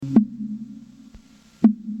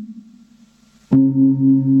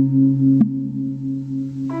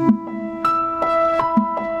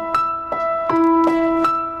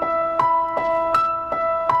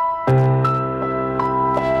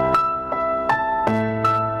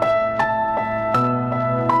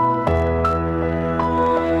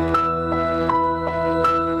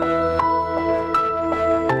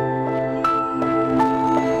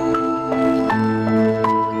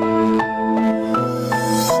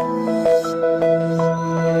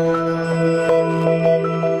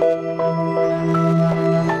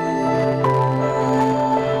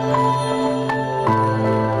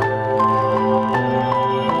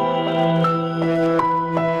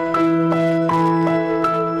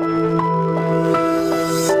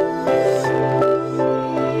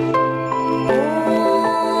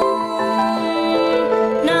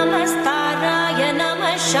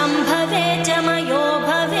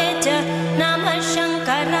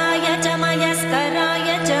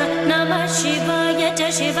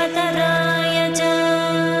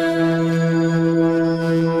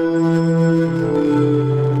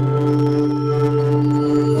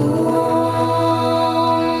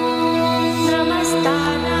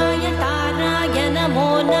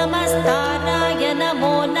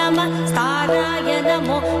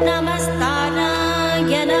नमो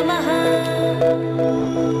नमस्ताराय नमः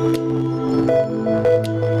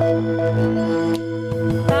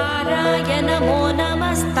ताराय नमो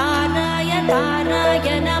नमस्ताराय ताराय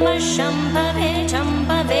नमः शम्भवे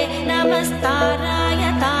शम्भवे नमस्ताराय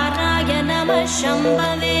ताराय नमः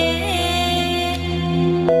शम्भवे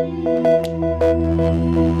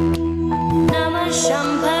नमः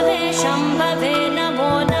शम्भवे शम्भवे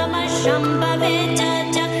नमो नमः शम्भवे च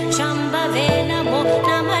शम्भवे नमो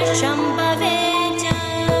नमः शम्भवे च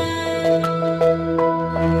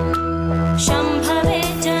शम्भवे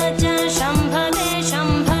च शम्भवे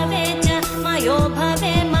शम्भवे च मयो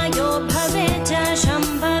भवे च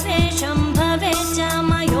शम्भवे शम्भवे च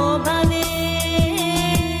मयो भवे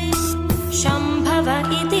शम्भव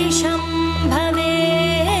इति शम्भवे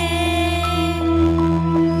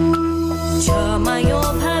मयो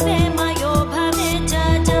भवे च मयो भवे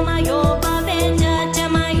च मयो भवे च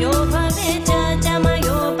मयो भवे च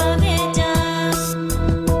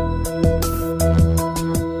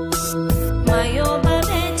मयो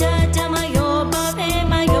भवे च मयो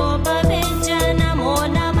भवे च नमो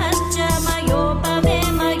नमश्च मयो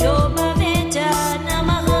भवे च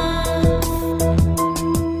नमः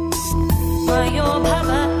मयो भव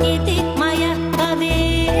इति मय भवे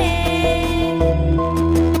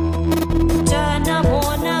नमो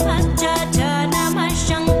नमश्च नमः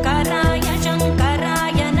शङ्कराय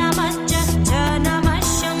शङ्कराय नमश्च नमः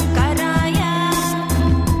शङ्कराय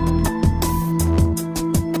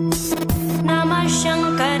नमः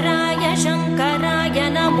शङ्कराय शङ्कराय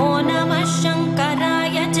नमो नमः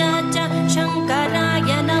शङ्कराय च शङ्कराय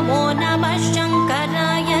नमो नमः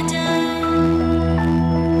शङ्कराय च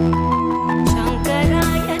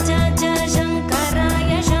शङ्कराय च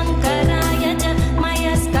शङ्कराय शङ्कराय च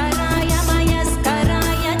मयस्कराय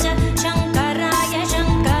मयस्कराय च शङ्कराय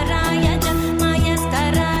शङ्कराय च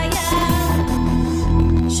मयस्कराय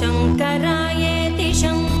शङ्करायेति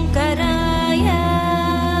शङ्कराय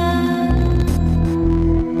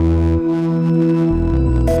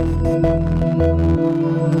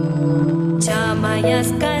च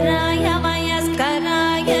मयस्कराय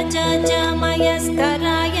मयस्कराय च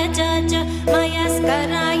मयस्कराय च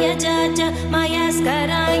मयस्कराय च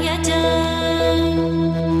मयस्कराय च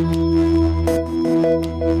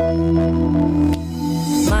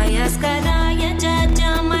मयस्कराय च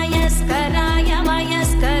मयस्कराय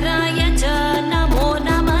मयस्कराय च नमो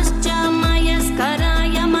नमश्च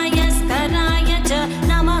मयस्कराय मयस्कराय च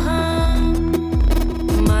नमः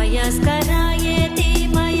मयस्करायेति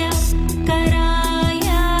मयस्कराय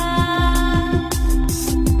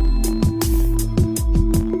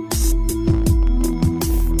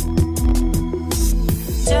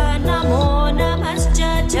च नमो नमश्च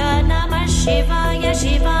नमः शिवाय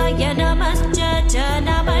शिवाय नमश्च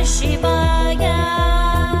नमः शिवाय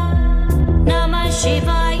नमः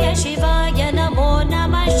शिवाय शिवाय नमो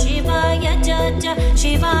नमः शिवाय च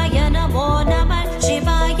शिवाय नमो नमः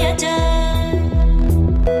शिवाय च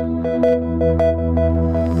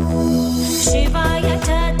शिवाय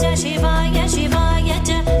च शिवाय शिवाय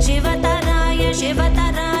च शिवतराय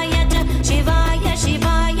शिवतराय च शिवाय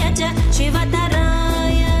शिवाय च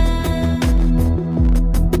शिवतराय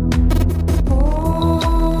ॐ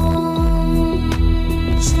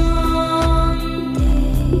शान्ति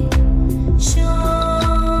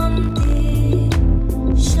शान्ति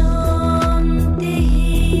शान्तिः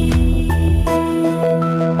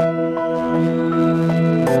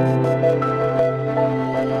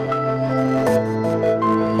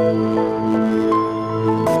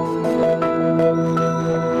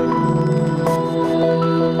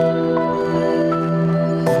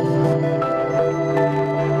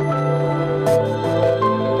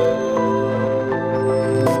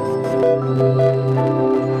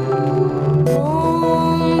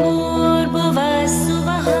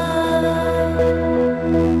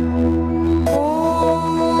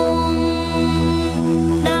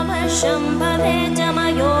शम्भवे च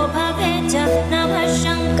मयो भवे च नमः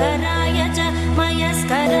शङ्कराय च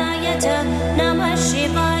मयस्कराय च नमः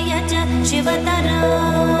शिवाय च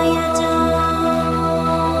शिवतराय च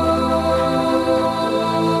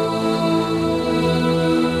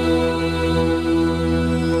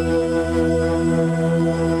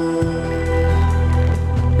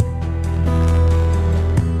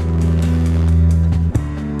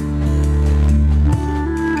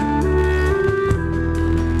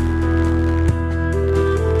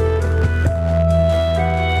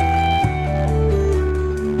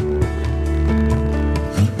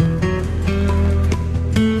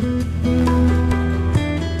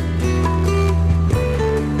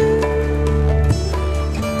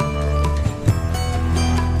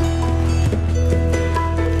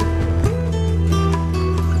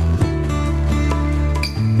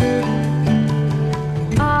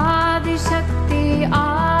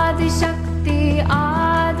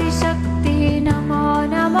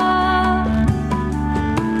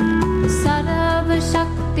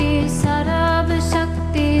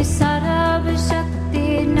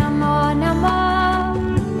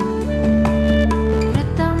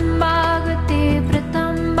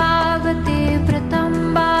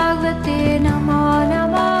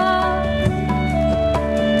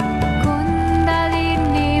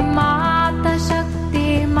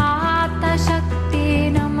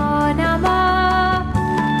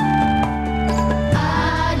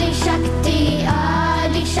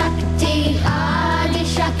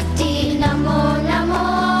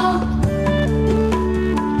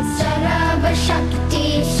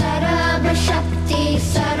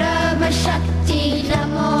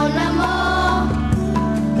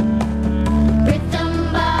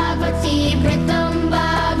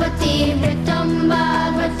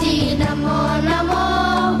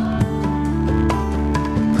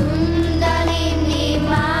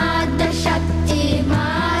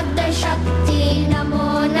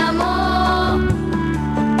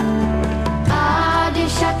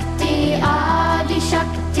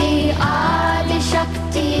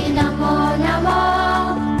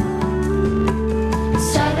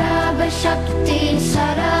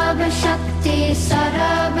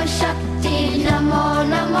Shakti, Namo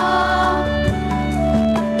Namo.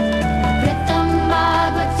 Vritam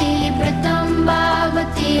Bhagavati, Vritam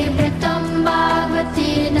Bhagavati, Vritam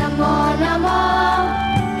Bhagavati, Namo Namo.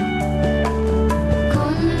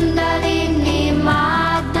 Kundalini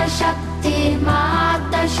Mata Shakti,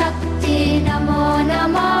 Mata Shakti, Namo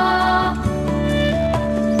Namo.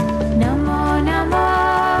 Namo Namo.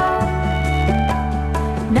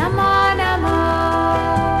 Namo Namo.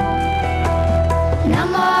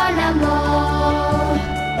 Namo Namo.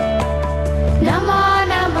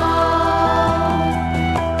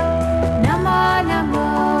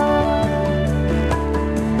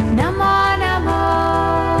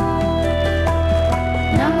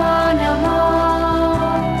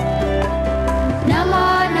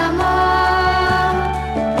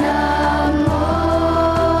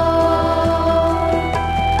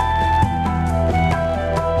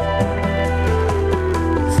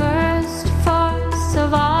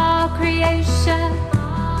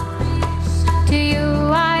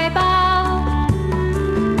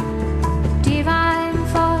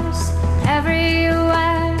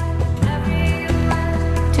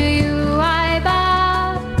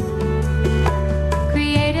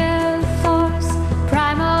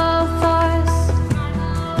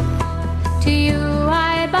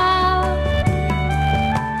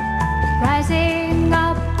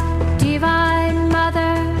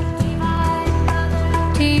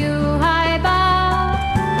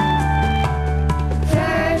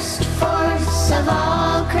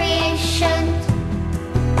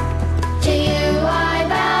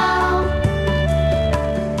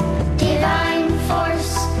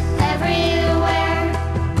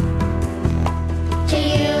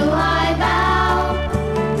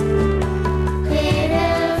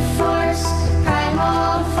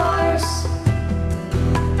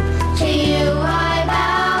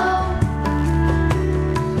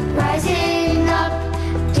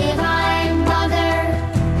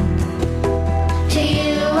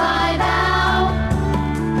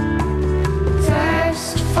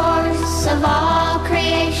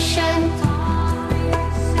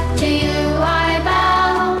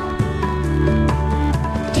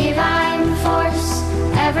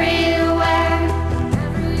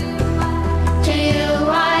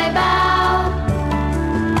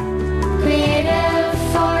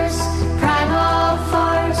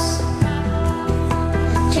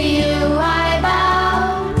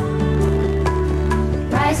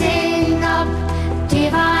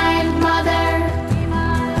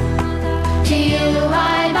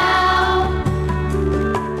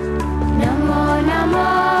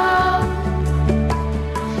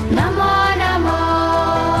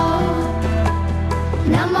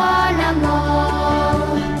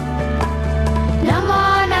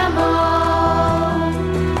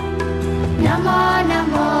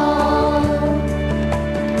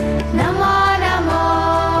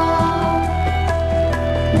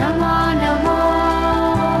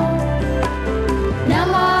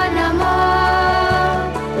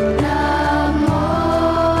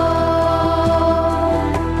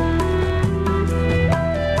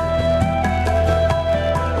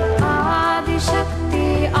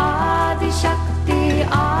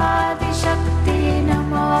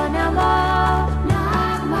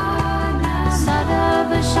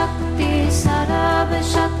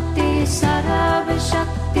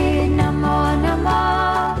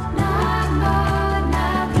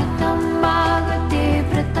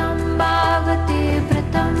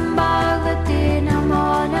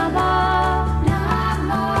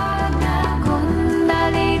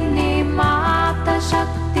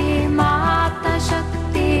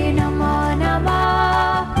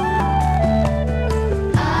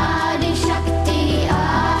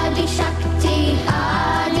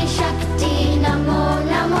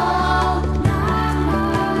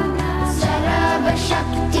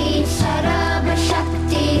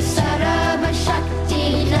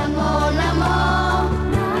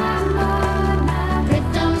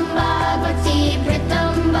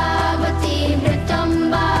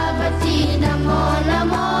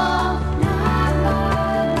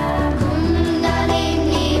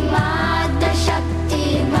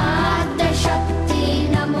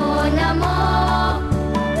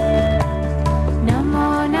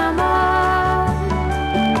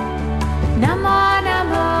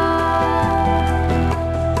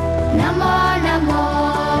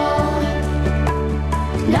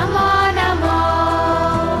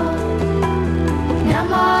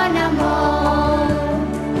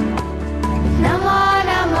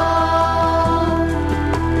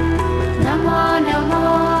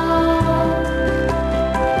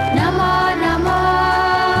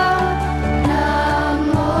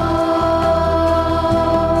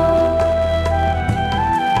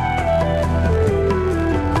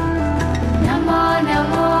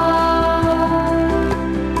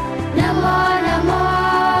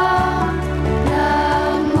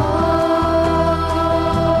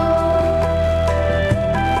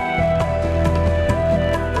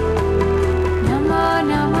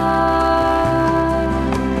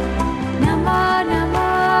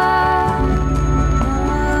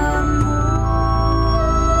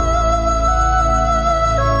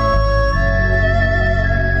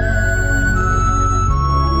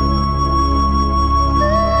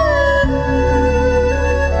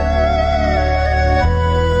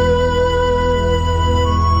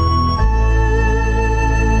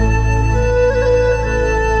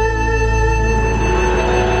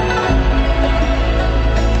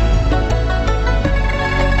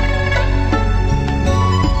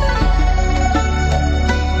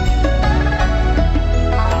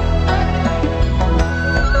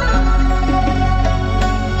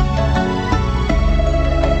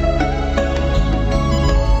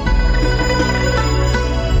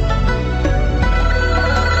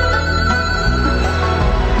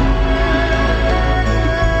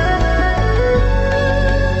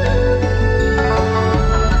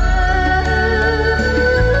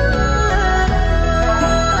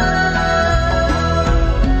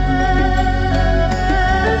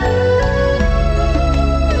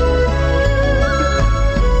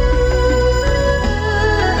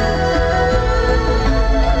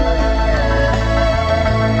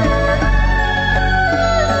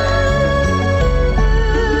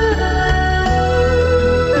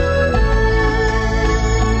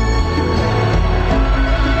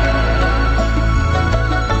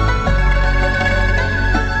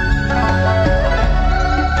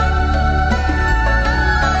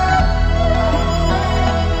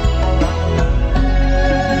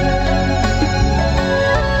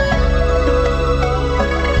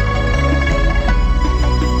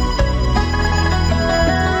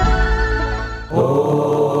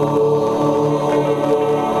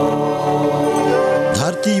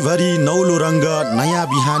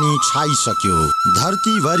 छाइसक्यो।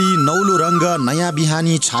 धरतीभरि नौलो रङ्ग नयाँ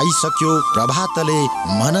बिहानी छाइसक्यो। प्रभातले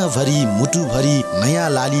मनभरि मुटुभरि नयाँ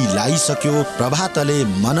लाली लाइसक्यो। प्रभातले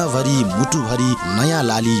मनभरि मुटुभरि नयाँ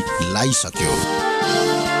लाली लाइसक्यो।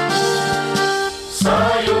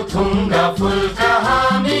 सायो थुङ्गा फुलका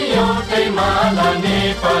हामी एउटै माला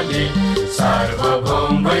नेपाली,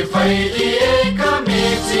 सार्वभौम भई फैलिएका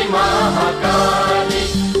मेची महाकाली।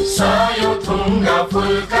 सायो थुङ्गा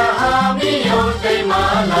फुलका हामी एउटै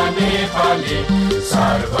माला नेपाली,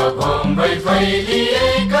 सार्वभौम भई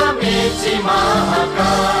फैलिएका मेची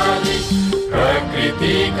महाकाली।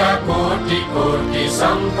 प्रकृतिका कोटि कोटि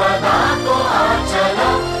सम्पदाको आचल,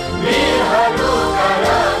 वीरहरूका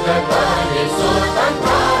रगतले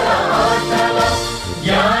स्वतन्त्र अटल।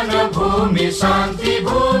 ज्ञान भूमि शान्ति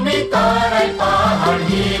भूमि तराई पहाड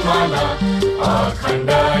हिमाल, अखण्ड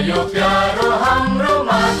यो प्यारो हाम्रो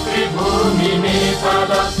मातृभूमि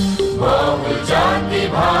नेपाल। बहु जाति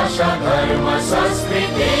भाषा धर्म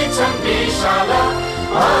संस्कृति छन् विशाल,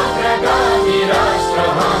 अग्रगामी राष्ट्र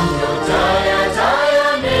हाम्रो जय जय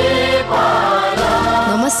नेपाल।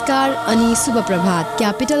 नमस्कार अनि शुभ प्रभात।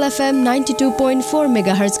 क्यापिटल एफएम 92.4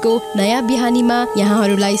 मेगाहर्ज को नयाँ बिहानीमा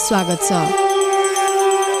यहाँहरूलाई स्वागत छ।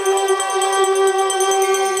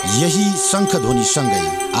 यही शङ्खध्वनि सँगै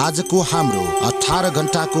आजको हाम्रो 18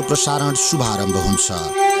 घण्टाको प्रसारण शुभारम्भ हुन्छ।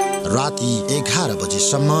 राति 11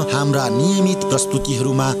 बजेसम्म हाम्रा नियमित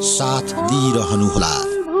प्रस्तुतिहरूमा साथ दिइरहनुहोला।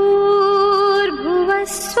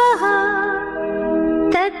 भूर्भुवस्वः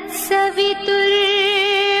तत्सवितुर्वरेण्यं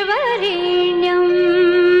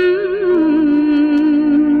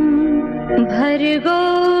भर्गो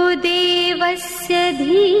देवस्य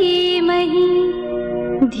धीमहि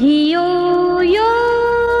धियो यो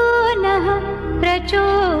नः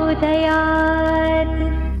प्रचोदयात्।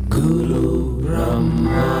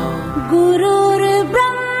 गुरुर्ब्रह्मा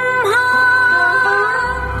गुरुर्विष्णु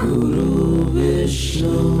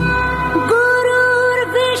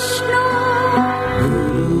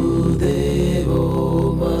गुरुर्देवो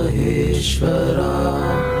महेश्वरा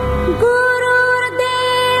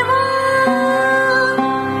गुरुर्देवो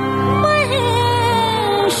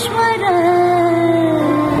महेश्वरा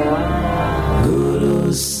गुरु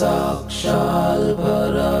साक्षात्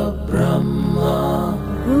परब्रह्म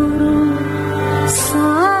गुरु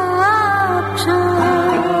साक्षात्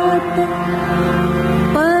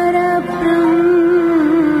परब्रह्म।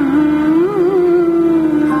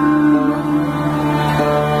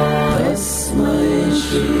 तस्मै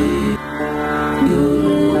श्री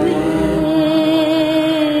गुरुवे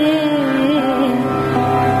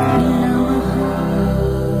नमः।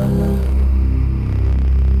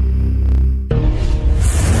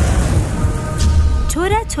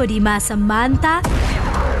 छोरा छोरीमा समानता,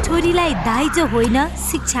 छोरीलाई दाइजो होइन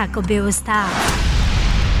शिक्षाको व्यवस्था।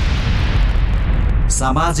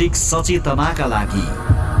 सामाजिक सचेतनाका लागि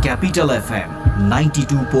capital FM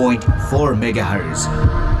 92.4 megahertz.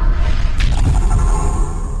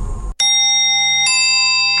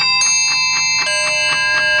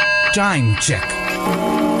 Time check.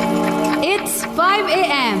 It's 5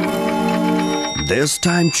 a.m. This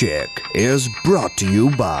time check is brought to you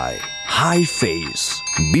by High Face.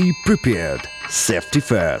 Be prepared. Safety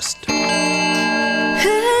first.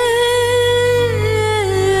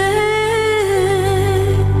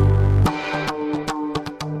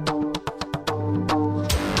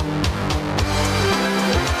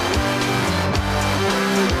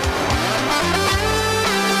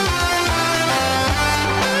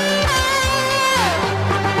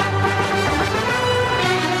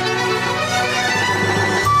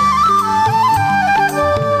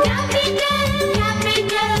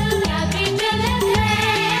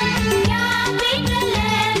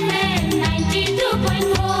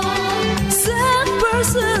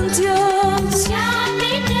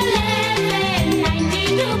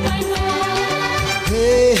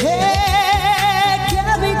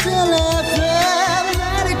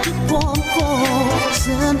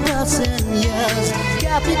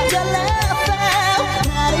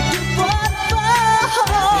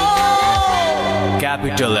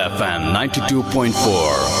 Capital FM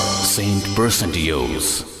 92.4 Saint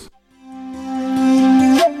Percentios.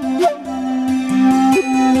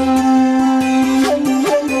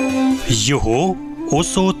 यो हो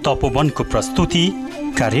ओसो तपोवनको प्रस्तुति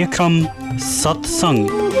कार्यक्रम सत्संग।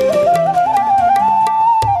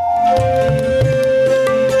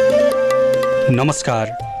 नमस्कार,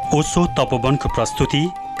 ओसो तपोवनको प्रस्तुति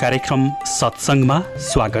कार्यक्रम सत्संगमा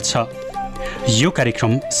स्वागत छ। यो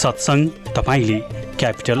कार्यक्रम सत्संग तपाईले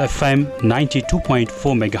capital FM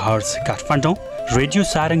 92.4 megahertz Kathmandu, radio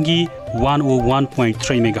Sarangi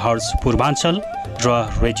 101.3 megahertz Purvanchal र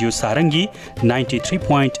रेडियो सारङ्गी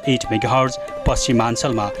 93.8 मेगाहर्ज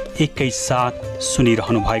पश्चिमाञ्चलमा एकैसाथ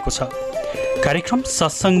सुनिरहनु भएको छ। कार्यक्रम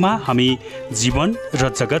सत्सङ्गमा हामी जीवन र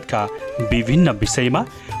जगतका विभिन्न विषयमा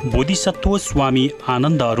बोधिसत्व स्वामी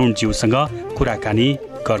आनन्द अरुणज्यूसँग कुराकानी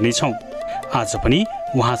गर्नेछौँ। आज पनि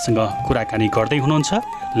उहाँसँग कुराकानी गर्दै हुनुहुन्छ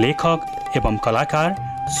लेखक एवं कलाकार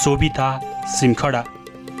शोभिता सिमखडा।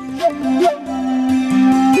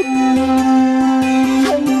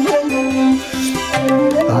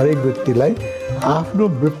 हरेक व्यक्तिलाई आफ्नो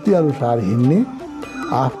वृत्ति अनुसार हिँड्ने,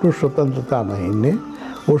 आफ्नो स्वतन्त्रतामा हिँड्ने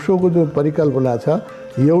ओशोको जो परिकल्पना छ,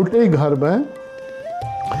 एउटै घरमा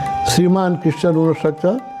श्रीमान क्रिस्चियन हुनसक्छ,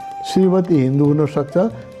 श्रीमती हिन्दू हुनसक्छ,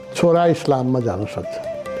 छोरा इस्लाममा जान सक्छ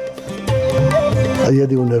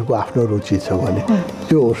यदि उनीहरूको आफ्नो रुचि छ भने।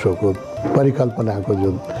 त्यो ओशोको परिकल्पनाको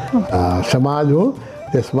जुन समाज हो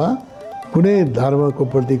त्यसमा कुनै धर्मको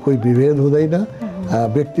प्रति कोही विभेद हुँदैन,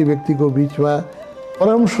 व्यक्ति व्यक्तिको बिचमा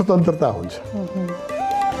परम स्वतन्त्रता हुन्छ।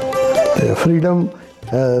 फ्रिडम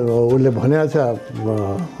उसले भनेको छ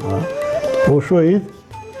Osho is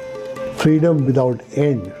freedom without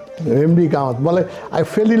and. MB Kamat, मलाई I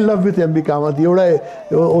fail in love with MB Kamat एउटा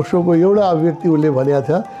ओशोको एउटा अभिव्यक्ति उसले भनेको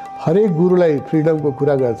छ। हरेक गुरुलाई फ्रिडमको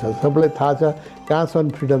कुरा गर्छ, सबैलाई थाहा छ कहाँसम्म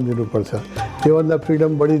फ्रिडम दिनुपर्छ, त्योभन्दा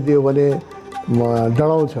फ्रिडम बढी दियो भने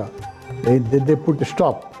डराउँछ। They put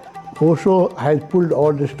stop. Osho has pulled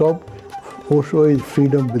all the stop. Osho is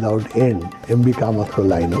freedom without and. MB कामतको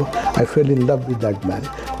line हो। I fail in love with that man.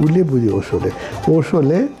 उसले बुझ्यो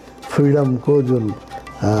ओशोले फ्रिडमको जुन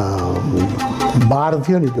बार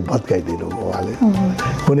थियो नि त्यो भत्काइदिनु हो उहाँले।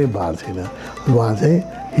 कुनै बार छैन। उहाँ चाहिँ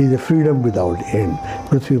he is a freedom without and.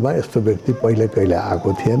 पृथ्वीमा यस्तो व्यक्ति पहिला कहिले आएको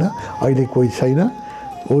थिएन, अहिले कोही छैन।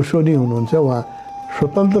 ओशो नै हुनुहुन्छ। उहाँ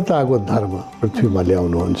स्वतन्त्रताको धर्म पृथ्वीमा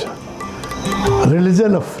ल्याउनुहुन्छ।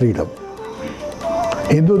 Religion of freedom.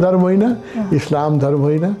 हिन्दू धर्म होइन, इस्लाम धर्म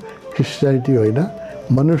होइन, क्रिस्चियनिटी होइन।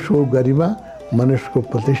 मनुष्यको गरिमा, मनुष्यको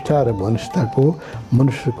प्रतिष्ठा र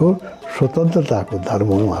मनुष्यको स्वतन्त्रताको धर्म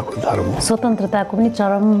उहाँको धर्म। स्वतन्त्रताको पनि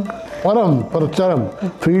चरम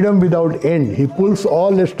freedom without and. He pools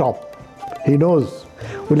all stop. He knows.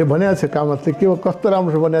 उसले भनेको छ कामतले के कस्तो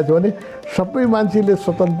राम्रो भनेको छ भने सबै मान्छेले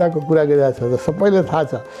स्वतन्त्रताको कुरा गरिरहेको छ, सबैलाई थाहा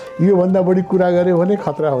छ योभन्दा बढी कुरा गऱ्यो भने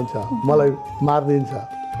खतरा हुन्छ, मलाई मारिदिन्छ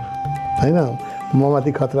होइन,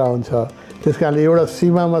 ममाथि खतरा हुन्छ। त्यस कारणले एउटा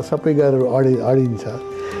सीमामा सबै गएर अडिन्छ।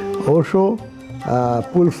 Osho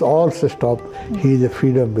pools all stop. He is a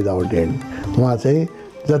freedom without and. उहाँ चाहिँ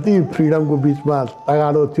जति फ्रिडमको बिचमा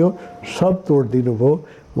तगाडो थियो सब तोडिदिनु भयो।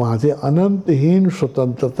 उहाँ चाहिँ अनन्तहीन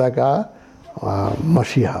स्वतन्त्रताका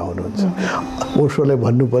मसिहा हुनुहुन्छ। ओशोले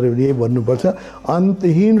भन्नु पऱ्यो भने यही भन्नुपर्छ,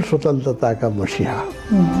 अन्तहीन स्वतन्त्रताका मसिहा।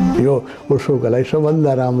 यो ओशोको लागि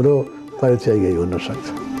सबभन्दा राम्रो परिचय यही हुनसक्छ।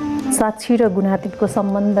 साक्षी र गुणातीतको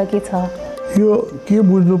सम्बन्ध के छ? यो के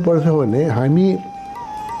बुझ्नुपर्छ भने हामी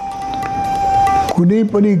कुनै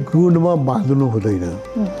पनि गुणमा बाँध्नु हुँदैन।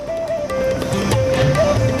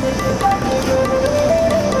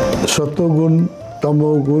 सत्वगुण,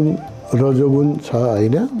 तमोगुण, रजोगुण छ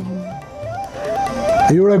होइन।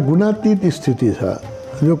 एउटा गुणातीत स्थिति छ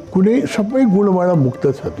जो कुनै सबै गुणबाट मुक्त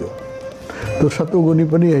छ। त्यो सत्वगुणी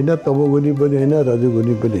पनि होइन, तमोगुणी पनि होइन,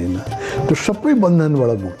 रजोगुणी पनि होइन। त्यो सबै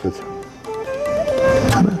बन्धनबाट मुक्त छ।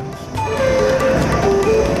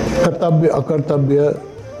 कर्तव्य अकर्तव्य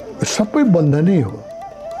सबै बन्धनै हो।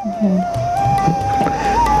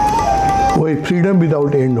 वही फ्रिडम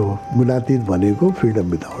विदाउट एन्ड हो। गुणातीत भनेको फ्रिडम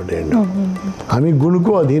विदाउट एन्ड हो। हामी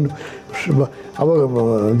गुणको अधीन। अब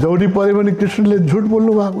जौडी पऱ्यो भने कृष्णले झुट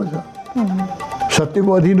बोल्नु भएको छ।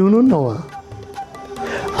 सत्यको अधीन हुनु न उहाँ।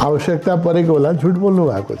 आवश्यकता परेको होला झुट बोल्नु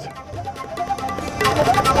भएको छ।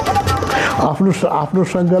 आफ्नो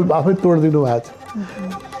सङ्कल्प आफै तोडिदिनु भएको छ।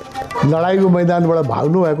 लडाइँको मैदानबाट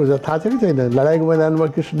भाग्नु भएको छ। थाहा छ कि छैन? लडाइँको मैदानमा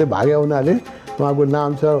कृष्णले भागे हुनाले उहाँको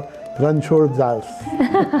नाम छ रणछोड दास।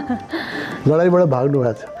 लडाइँबाट भाग्नु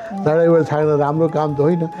भएको छ। लडाइँबाट छाड्न राम्रो काम त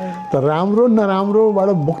होइन, तर राम्रो नराम्रोबाट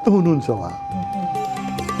मुक्त हुनुहुन्छ उहाँ।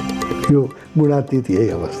 यो गुणातीत यही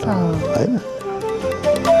अवस्था होइन।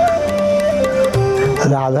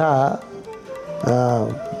 राधा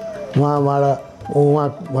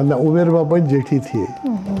उहाँभन्दा उमेरमा पनि जेठी थिए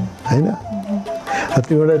होइन।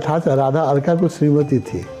 तिमीलाई थाहा छ राधा अर्काको श्रीमती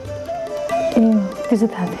थिए?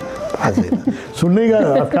 थाहा छैन। सुन्नै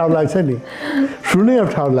अप्ठ्यारो लाग्छ नि, सुन्नै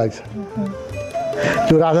अप्ठ्यारो लाग्छ।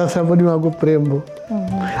 त्यो राधासँग पनि उहाँको प्रेम हो।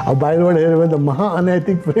 अब बाहिरबाट हेऱ्यो भने त महा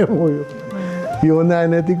अनैतिक प्रेम हो। योभन्दा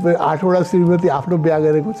अनैतिक प्रेम। 8वटा श्रीमती आफ्नो बिहा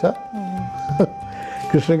गरेको छ।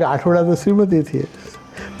 कृष्णका 8वटा त श्रीमती थिए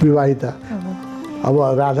विवाहिता। अब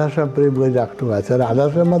राधासँग प्रेम गरिराख्नु भएको छ।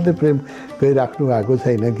 राधासँग मात्रै प्रेम गइराख्नु भएको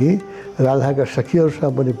छैन कि राधाका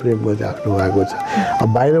सखीहरूसँग पनि प्रेम गरिराख्नु भएको छ। अब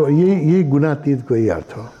बाहिर यही गुणातीतको यही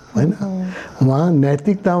अर्थ हो होइन। उहाँ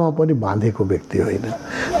नैतिकतामा पनि बाँधेको व्यक्ति होइन,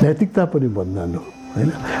 नैतिकता पनि बन्धन हो होइन।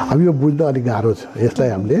 अब यो बुझ्न अलिक गाह्रो छ। यसलाई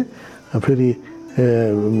हामीले फेरि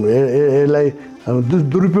यसलाई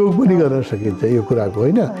दुरुपयोग पनि गर्न सकिन्छ यो कुराको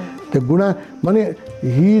होइन। त्यो गुणा माने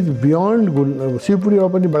हि इज बियोन्ड गुण। शिवपुरीमा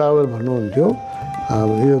पनि बराबर भन्नुहुन्थ्यो,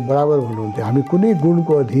 यो बराबर भन्नुहुन्थ्यो हामी कुनै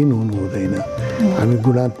गुणको अधीन हुनु हुँदैन, हामी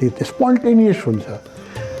गुणातीत स्पोन्टेनियस हुन्छ।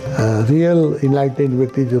 रियल इन्लाइटेन्ड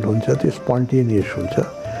व्यक्ति जुन हुन्छ त्यो स्पोन्टेनियस हुन्छ,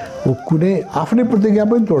 वो कुनै आफ्नै प्रतिज्ञा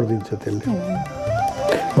पनि तोडिदिन्छ त्यसले।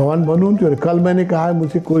 भगवान भन्नुहुन्थ्यो कल मैंने कहा है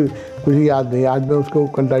मुझे कोई कुछ याद नहीं, आज मैं उसको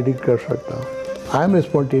कंट्राडिक्ट कर सकता हूँ, I am a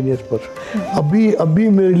spontaneous person, अभी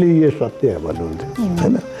मेरे लिए ये सत्य है भन्नुहुन्थ्यो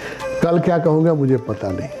होइन। कल क्या कहूँगा मुझे पता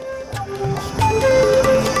नहीं।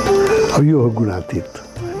 अब यो हो गुणातीत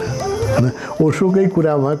होइन। ओशोकै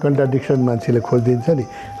कुरामा कन्ट्राडिक्सन मान्छेले खोजिदिन्छ नि,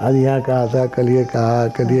 आज यहाँ कहा था, कल ये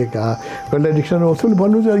कहा कन्ट्राडिक्सन। ओशोले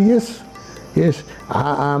भन्नुहुन्छ yes yes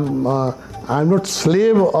I am not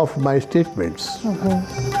slave of my statements.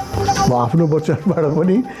 म आफ्नो वचनबाट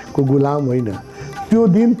पनि को गुलाम होइन। त्यो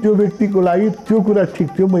दिन त्यो व्यक्तिको लागि त्यो कुरा ठिक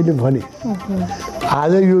थियो मैले भने,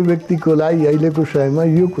 आज यो व्यक्तिको लागि अहिलेको समयमा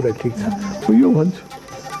यो कुरा ठिक छ म यो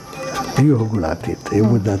भन्छु। यो हो गुणातीत। यो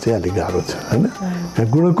बुझ्न चाहिँ अलिक गाह्रो छ होइन।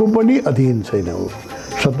 गुणको पनि अधीन छैन हो।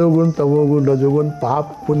 सतोगुण तमोगुण रजोगुण पाप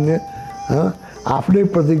पुण्य आफ्नै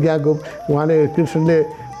प्रतिज्ञाको। उहाँले कृष्णले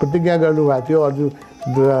प्रतिज्ञा गर्नुभएको थियो, अर्जुन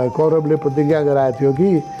कौरवले प्रतिज्ञा गराएको थियो कि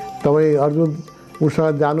तपाईँ अर्जुन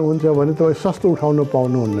उसँग जानुहुन्छ भने तपाईँ शस्त्र उठाउन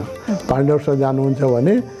पाउनुहुन्न, पाण्डवसँग जानुहुन्छ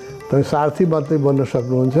भने तपाईँ सारथी मात्रै बन्न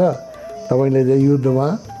सक्नुहुन्छ, तपाईँले चाहिँ युद्धमा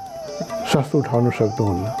शस्त्र उठाउन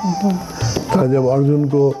सक्नुहुन्न। तर जब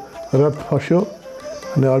अर्जुनको रथ फस्यो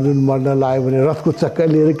अनि अर्जुन मर्न लाग्यो भने रथको चक्का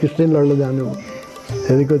लिएर कृष्ण लड्न जानु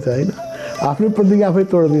हेरेको छ होइन। आफ्नै प्रतिज्ञा आफै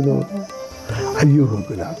तोडिदिनु यो हो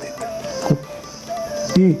गुणातीत।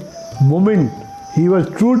 कि moment he was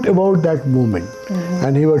true about that moment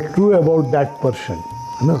and he was true about that person,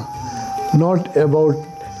 no? Not about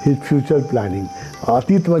his future planning.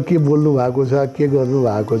 अतीतमा के बोल्नु भएको छ, के गर्नु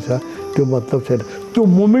भएको छ त्यो मतलब छैन। त्यो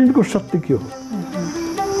मोमेन्टको सत्य के हो,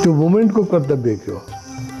 त्यो मोमेन्टको कर्तव्य के हो।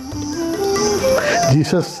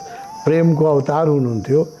 जिसस प्रेमको अवतार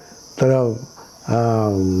हुनुहुन्थ्यो, तर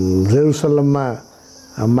जेरुसलममा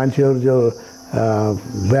मान्छेहरू जो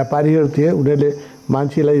व्यापारीहरू थिए उनीहरूले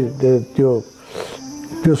मान्छेलाई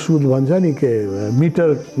त्यो सुद भन्छ नि के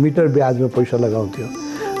मिटर ब्याजमा पैसा लगाउँथ्यो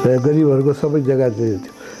र गरिबहरूको सबै जग्गा थियो।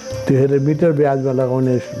 त्यो हेरेर मिटर ब्याजमा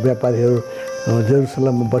लगाउने व्यापारीहरू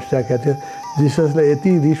जेरुसलममा बसिरहेका थियो। जिससलाई यति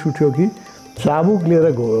रिस उठ्यो कि चाबुक लिएर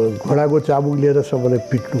घोडाको चाबुक लिएर सबैलाई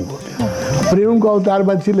पिट्नु भयो। प्रेमको अवतार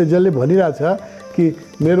मान्छेले जसले भनिरहेछ कि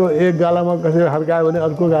मेरो एक गालामा कसैले हर्कायो भने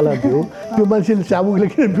अर्को गाला थियो, त्यो मान्छेले चाबुकले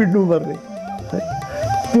किन पिट्नु पर्ने है।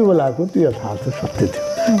 त्यो बेलाको त्यो यथार्थ सत्य थियो।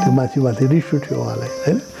 त्यो माथि रिस उठ्यो उहाँलाई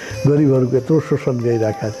होइन। गरिबहरूको यत्रो शोषण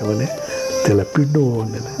गइरहेको छ भने त्यसलाई पिट्नु हो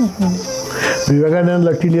भन्दैन। विवेकानन्द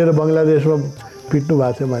लट्ठी लिएर बङ्गलादेशमा पिट्नु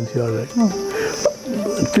भएको छ मान्छेहरूलाई।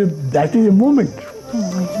 त्यो द्याट इज ए मुमेन्ट।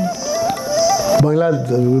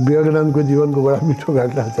 विवेकानन्दको जीवनको बडा मिठो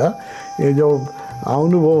घटना छ। यो जो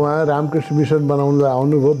आउनुभयो उहाँ रामकृष्ण मिसन बनाउनुलाई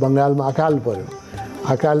आउनुभयो, बङ्गालमा अकाल पर्यो।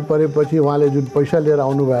 अकाल परेपछि उहाँले जुन पैसा लिएर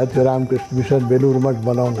आउनुभएको थियो रामकृष्ण मिसन बेलुर मठ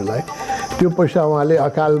बनाउनलाई, त्यो पैसा उहाँले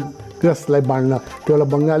अकालग्रस्तलाई बाँड्न, त्यो बेला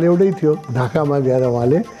बङ्गाल एउटै थियो, ढाकामा गएर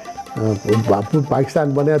उहाँले पाकिस्तान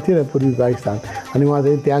बनाएको थिएन पूर्वी पाकिस्तान। अनि उहाँ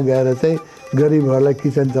चाहिँ त्यहाँ गएर चाहिँ गरिबहरूलाई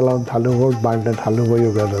किचन चलाउन थाल्नुभयो, बाँड्न थाल्नुभयो,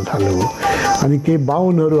 यो गर्न थाल्नुभयो। अनि केही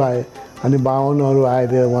बाहुनहरू आए, अनि बाहुनहरू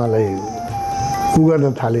आएर उहाँलाई उ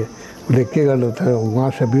गर्न थाले, उसले के गर्न थाल्यो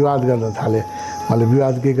उहाँसँग विवाद गर्न थाले। उहाँले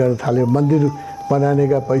विवाद के गर्न थाल्यो, मंदिर बनाने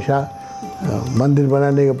का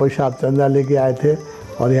पैसा आप चंदा लेके आए थे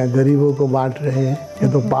और यहाँ गरीबों को बांट रहे हैं, ये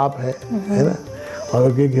तो पाप है ना।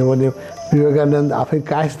 और के भने विवेकानन्द आफै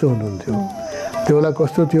कायस्थ हुनुहुन्थ्यो। त्यो बेला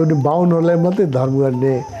कस्तो थियो भने बाहुनहरूलाई मात्रै धर्म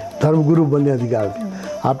गर्ने, धर्मगुरु बन्ने अधिकार थियो।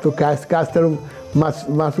 आप तो कायस्थहरू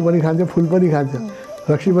मासु पनि खान्छ, फूल पनि खान्छ,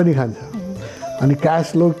 रक्सी पनि खान्छ। अनि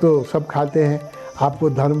कायस्थ लोग तो सब खाते हैं, आपको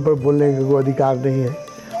धर्म पर बोलने का अधिकार नहीं है।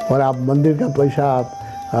 और आप मंदिर का पैसा आप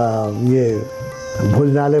ये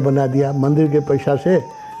भोजनालय बना दिया, मंदिर के पैसा से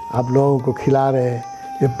आप लोगों को खिला रहे हैं,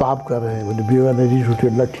 ये पाप कर रहे हैं भने विवेकानन्द रिस उठ्यो,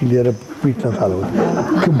 लट्ठी लिएर पिट्न थाल्यो।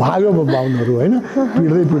 त्यो भाग्यो बाहुनहरू होइन,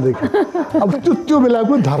 पिट्दै अब त्यो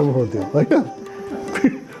बेलाको धर्म हो त्यो होइन,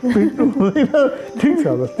 पिट्नु हुँदैन, ठिक छ।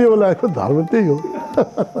 बस त्यो बेलाको धर्म त्यही हो।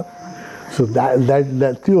 सो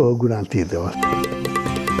द्याट त्यो हो गुणातीत अवस्था।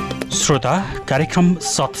 श्रोता, कार्यक्रम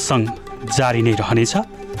सत्सङ्ग जारी नै रहनेछ।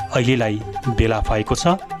 अहिलेलाई बेला भएको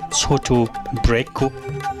छ छोटो ब्रेकको।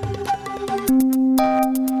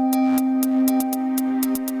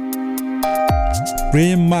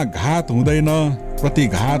 प्रेममा घात हुँदैन,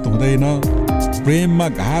 प्रतिघात हुँदैन। प्रेममा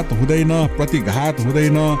घात हुँदैन, प्रतिघात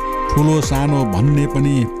हुँदैन। ठुलो सानो भन्ने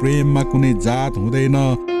पनि प्रेममा कुनै जात हुँदैन।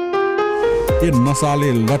 ए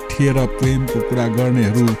नसाले लट्ठिएर प्रेमको कुरा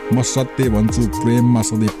गर्नेहरू, म सत्य भन्छु प्रेममा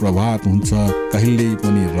सधैँ प्रभात हुन्छ, कहिल्यै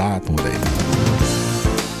पनि रात हुँदैन।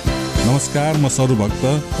 नमस्कार, म सरु भक्त।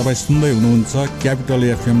 तपाईँ सुन्दै हुनुहुन्छ क्यापिटल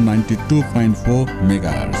एफएम 92.4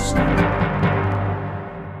 मेगाहर्ज।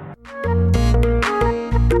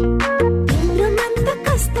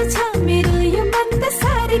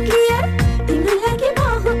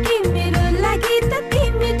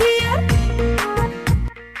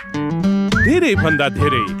 धेरै भन्दा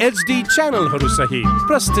धेरै HD च्यानलहरू सहित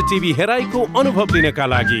प्रष्ट टिभी हेराइको अनुभव लिनका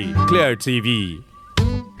लागि clear TV.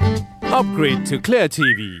 Upgrade to clear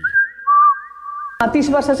TV. 30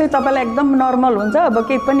 वर्ष चाहिँ तपाईँलाई एकदम नर्मल हुन्छ, अब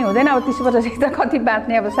केही पनि हुँदैन। अब 30 वर्षदेखि त कति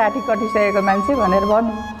बाँच्ने, अब 60 कटिसकेको मान्छे भनेर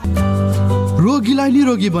भन्नु। रोगीलाई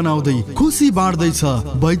निरोगी बनाउँदै खुसी बाँड्दैछ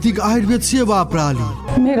वैदिक आयुर्वेद सेवा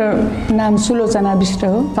प्रणाली। मेरो नाम सुलोचना विष्ट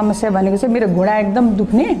हो। समस्या भनेको चाहिँ मेरो घुँडा एकदम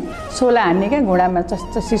दुख्ने, सोला हान्ने क्या, घुँडामा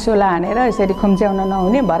चस्चसी सोला हानेर यसरी खुम्च्याउन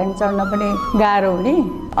नहुने, भर्याङ चढ्न पनि गाह्रो हुने।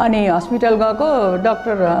 अनि हस्पिटल गएको,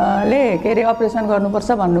 डाक्टरले के अरे अपरेसन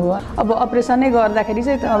गर्नुपर्छ भन्नुभयो। अब अपरेसनै गर्दाखेरि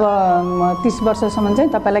चाहिँ अब 30 वर्षसम्म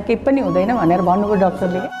चाहिँ तपाईँलाई केही पनि हुँदैन भनेर भन्नुभयो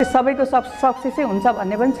डक्टरले। सबैको सक्सेसै हुन्छ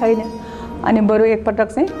भन्ने पनि छैन। अनि बरु एकपटक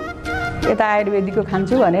चाहिँ यता आयुर्वेदिकको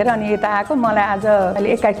खान्छु भनेर अनि यता आएको। मलाई आज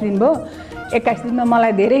अहिले 21 दिन भयो। 21 दिनमा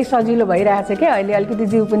मलाई धेरै सजिलो भइरहेछ क्या। अहिले अलिकति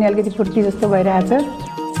जिउ पनि अलिकति फुर्ती जस्तो भइरहेछ।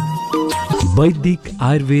 वैदिक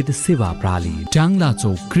आयुर्वेद सेवा प्रणाली, टाङ्ला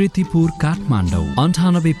चौक, कृतिपुर, काठमाडौँ।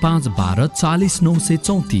 985112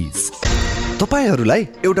 40934। तपाईहरूलाई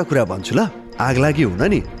एउटा कुरा भन्छु ल, आगलागी हुन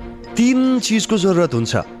नि 3 चिजको जरुरत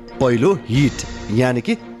हुन्छ। पहिलो हिट यानि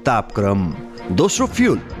कि तापक्रम, दोस्रो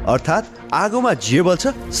फ्युल अर्थात् आगोमा जे बल्छ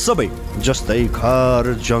सबै, जस्तै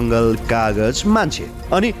घर, जङ्गल, कागज, मान्छे।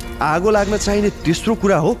 अनि आगो लाग्न चाहिने तेस्रो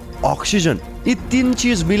कुरा हो अक्सिजन। यी 3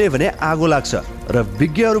 चिज मिले भने आगो लाग्छ र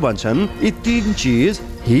विज्ञहरू भन्छन् यी 3 चिज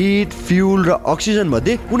हिट, फ्युल र अक्सिजन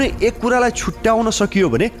मध्ये कुनै एक कुरालाई छुट्याउन सकियो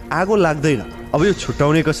भने आगो लाग्दैन। अब यो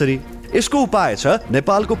छुट्याउने कसरी? यसको उपाय छ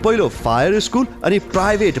नेपालको पहिलो फायर स्कुल अनि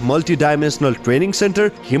private multi dimensional training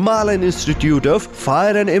centre Himalayan institute of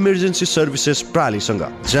fire and emergency services प्रालीसँग,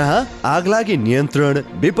 जहाँ आगलागी नियन्त्रण,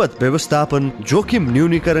 विपद व्यवस्थापन, जोखिम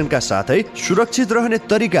न्यूनीकरणका साथै सुरक्षित रहने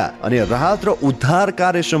तरिका अनि राहत र उद्धार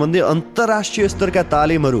कार्य सम्बन्धी अन्तर्राष्ट्रिय स्तरका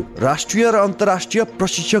तालिमहरू राष्ट्रिय र अन्तर्राष्ट्रिय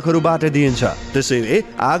प्रशिक्षकहरूबाट दिइन्छ।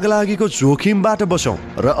 त्यसैले आगलागीको जोखिमबाट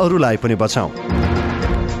बचौं र अरूलाई पनि बचाउँ।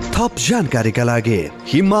 थप जानकारीका लागि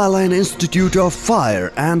Himalayan institute of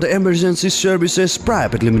fire and emergency services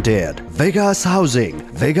private limited, Vegas housing,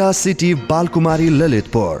 Vegas city, Balkumari,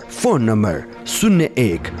 Lalitpur. Phone number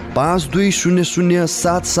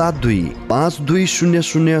 01-5200-772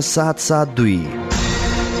 5200-772।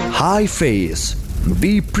 High face,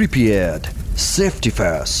 be prepared, safety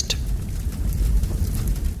first.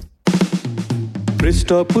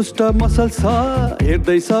 पृष्ठ पुष्ट मसल छ,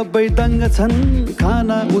 हेर्दै सबै दङ्ग छन्।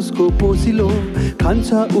 खाना उसको पोसिलो,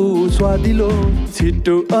 खान्छ ऊ स्वादिलो,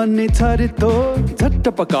 छिटो अनि छरितो, झट्ट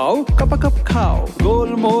पकाऊ, कप कप खाऊ।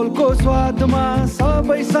 गोलमोलको स्वादमा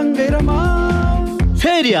सबै सँगै रमाऊ।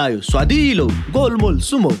 फेरि आयो स्वादिलो गोलमोल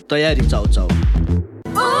सुमो, तयारी चाउ चाउ।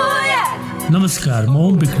 नमस्कार,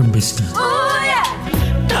 म विक्रम विष्ट।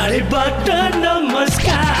 टाढेबाट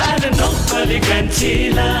नमस्कार नौकरी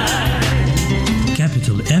कान्छीलाई।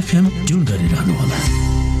 क्यापिटल एफएम ट्युन गरिरहनु होला।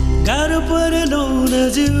 गाह्रो पर्नु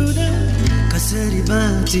नजिउन कसरी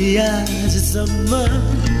बाँची आजसम्म,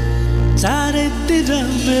 चारैतिर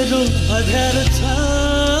मेरो अँध्यारो छ।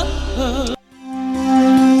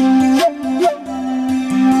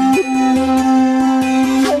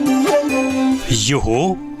 यो हो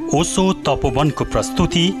ओसो तपोवनको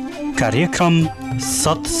प्रस्तुति कार्यक्रम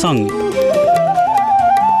सत्संग।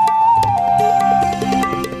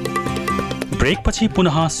 ब्रेकपछि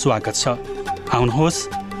पुनः स्वागत छ। आउनुहोस्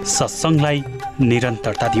सत्संगलाई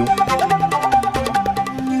निरन्तरता दिउँ।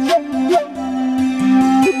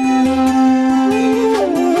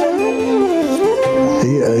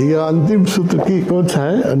 ये अंतिम सूत्र की कौन सा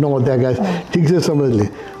है? नवोदय का ठीक से समझ ले।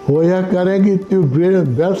 वो यह करें कि तू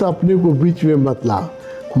व्यर्थ अपने को बीच में मत ला।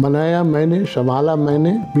 मनाया मैंने, संभाला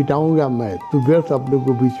मैंने, बिताऊंगा मैं, तू व्यर्थ अपने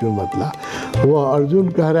को बीच में मत ला। वो अर्जुन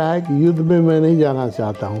कह रहा है कि युद्ध में मैं नहीं जाना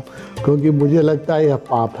चाहता हूँ क्योंकि मुझे लगता है यह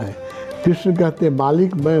पाप है। कृष्ण कहते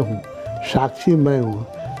मालिक मैं हूँ, साक्षी मैं हूँ,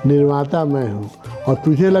 निर्माता मैं हूँ और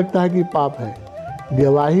तुझे लगता है कि पाप है।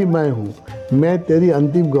 गवाही मैं हूँ, मैं तेरी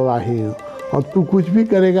अंतिम गवाही हूँ और तू कुछ भी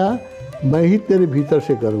करेगा मैं ही तेरे भीतर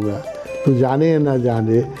से करूँगा, तू जाने या ना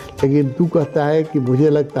जाने, लेकिन तू कहता है कि मुझे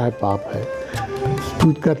लगता है पाप है।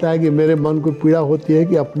 तू कहता है कि मेरे मन को पीड़ा होती है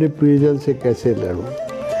कि अपने प्रियजन से कैसे लड़ूं।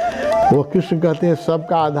 वो कृष्ण कहते हैं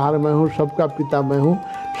सबका आधार मैं हूँ, सबका पिता मैं हूँ,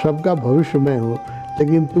 सबका भविष्य मैं हूँ,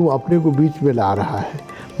 लेकिन तू अपने को बीच में ला रहा है।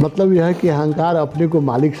 मतलब यह है कि अहंकार अपने को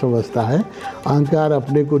मालिक समझता है, अहंकार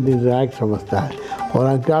अपने को निर्णायक समझता है और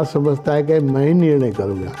अहंकार समझता है कि मैं ही निर्णय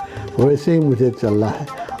करूँगा, वैसे ही मुझे चलना है।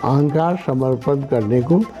 अहंकार समर्पण करने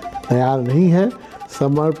को तैयार नहीं है।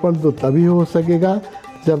 समर्पण तो तभी हो सकेगा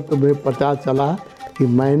जब तुम्हें पता चला कि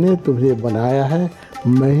मैंने तुम्हें बनाया है,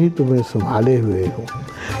 मैं ही तुम्हें संभाले हुए हूँ।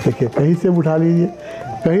 देखिए, कहीं से उठा लीजिए,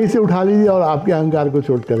 कहीं से उठा लीजिए और आपके अहंकार को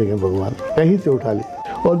चोट करेंगे भगवान। कहीं से उठा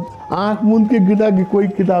लीजिए और आँख मूंद के गीता की कोई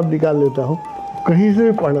किताब निकाल लेता हूँ, कहीं से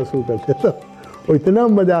भी पढ़ना शुरू कर देता हूँ और इतना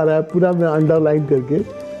मज़ा आ रहा है। पूरा मैं अंडरलाइन करके,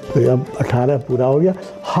 तो अब 18 पूरा हो गया।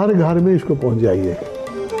 हर घर में इसको पहुँच जाइए।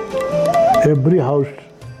 Every house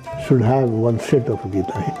should have one set of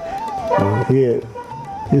Gita. ये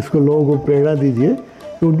इसको लोगों को प्रेरणा दीजिए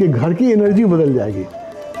कि उनके घर की एनर्जी बदल जाएगी।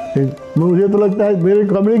 मुझे तो लगता है मेरे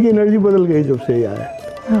कमरे की एनर्जी बदल गई जब से ये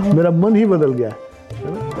आया। मेरा मन ही बदल गया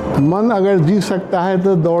है। मन अगर जी सकता है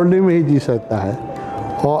तो दौड़ने में ही जी सकता है।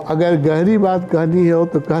 और अगर गहरी बात कहनी हो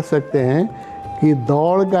तो कह सकते हैं कि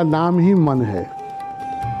दौड़ का नाम ही मन है।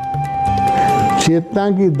 चेतना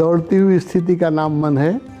की दौड़ती हुई स्थिति का नाम मन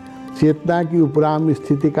है, चेतना की उपराम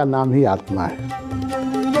स्थिति का नाम ही आत्मा है।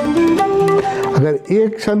 अगर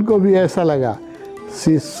एक क्षण को भी ऐसा लगा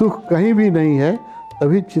कि सुख कहीं भी नहीं है,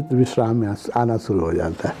 तभी चित्त विश्राम में आना शुरू हो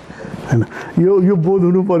जाता है ना। यो बोध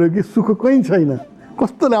हुनु पर्यो कि सुख कहीं छैन,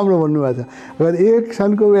 कस्तो राम्रो भन्नुभएको छ। अगर एक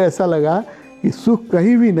क्षण को भी ऐसा लगा कि सुख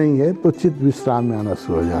कहीं भी नहीं है तो चित्त विश्राम में आना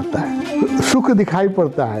शुरू हो जाता है। सुख दिखाई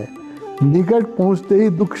पड़ता है, निकट पहुंचते ही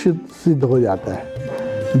दुख सिद्ध हो जाता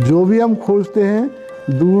है। जो भी हम खोजते हैं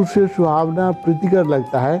दूर से सुहावना प्रीतिकर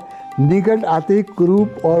लगता है, निकट आते ही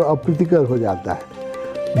कुरूप और अप्रीतिकर हो जाता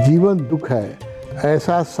है। जीवन दुख है,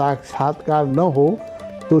 ऐसा साक्षात्कार न हो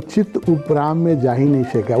तो चित्त उपराम में जा ही नहीं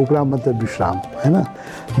सकेगा। उपराम मतलब विश्राम है ना।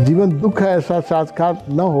 जीवन दुख है, ऐसा साक्षात्कार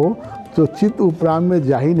न हो तो चित्त उपराम में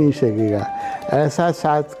जा ही नहीं सकेगा। ऐसा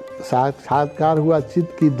साक्षात्कार हुआ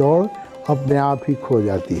चित्त की दौड़ अपने आप ही खो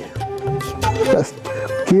जाती है। बस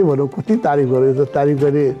के भनौँ, कति तारिफ गरे तो तारिफ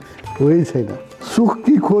गरे वही छैन। सुख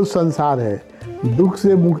की खोज संसार है, दुख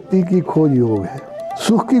से मुक्ति की खोज योग है।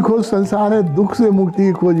 सुख की खोज संसार है, दुख से मुक्ति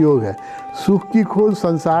की खोज योग है। सुख की खोज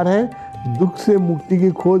संसार है, दुख से मुक्ति की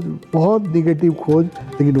खोज बहुत निगेटिव खोज,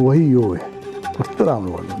 लेकिन वही योग है।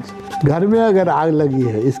 घर में अगर आग लगी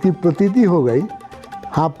है, इसकी प्रतीति हो गई,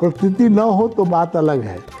 हाँ प्रतीति न हो तो बात अलग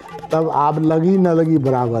है, तब आग लगी न लगी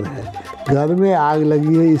बराबर है। घर में आग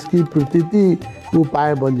लगी है, इसकी प्रतीति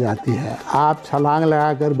उपाय बन जाती है। आप छलांग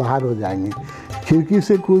लगाकर बाहर हो जाएंगे, खिड़की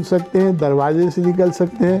से कूद सकते हैं, दरवाजे से निकल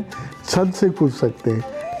सकते हैं, छत से कूद सकते हैं।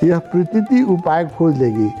 यह प्रतीति उपाय खोज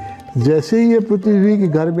लेगी। जैसे ही ये प्रतीति हुई कि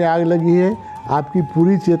घर में आग लगी है, आपकी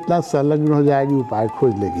पूरी चेतना संलग्न हो जाएगी, उपाय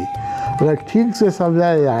खोज लेगी। अगर ठीक से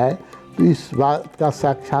समझाया जाए तो इस बात का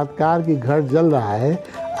साक्षात्कार कि घर जल रहा है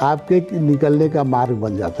आपके निकलने का मार्ग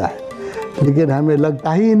बन जाता है। लेकिन हमें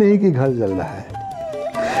लगता ही नहीं कि घर जल रहा है,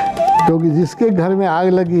 क्योंकि जिसके घर में आग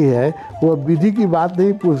लगी है वो विधि की बात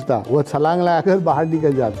नहीं पूछता, वो छलांग लगाकर बाहर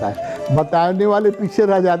निकल जाता है। बताने वाले पीछे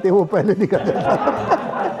रह जाते हैं, वो पहले निकल जाता है।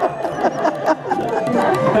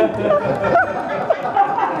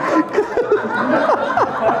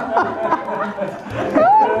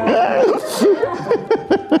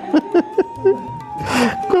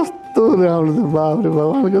 कस्तो राम्रो छ, बाप रे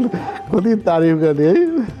भगवान को कति तारीफ गर्ने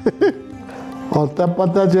है। और तब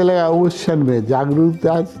पता चलेगा उस क्षण में,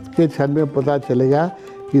 जागरूकता के क्षण में पता चलेगा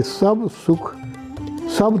कि सब सुख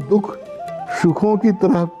सब दुख सुखों की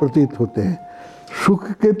तरह प्रतीत होते हैं, सुख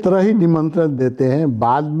के तरह ही निमंत्रण देते हैं,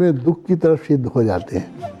 बाद में दुख की तरफ सिद्ध हो जाते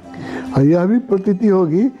हैं। और यह भी प्रतीति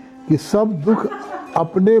होगी कि सब दुख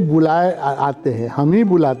अपने बुलाए आते हैं, हम ही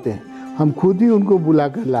बुलाते हैं, हम खुद ही उनको बुला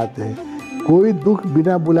कर लाते हैं। कोई दुख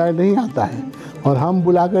बिना बुलाए नहीं आता है, और हम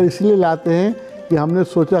बुलाकर इसलिए लाते हैं कि हमने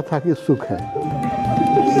सोचा था कि सुख है।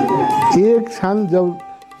 एक क्षण जब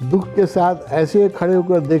दुख के साथ ऐसे खड़े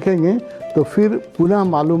होकर देखेंगे तो फिर पुनः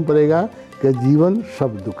मालूम पड़ेगा कि जीवन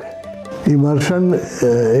सब दुख है। इमर्सन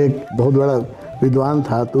एक बहुत बड़ा विद्वान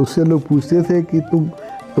था, तो उससे लोग पूछते थे कि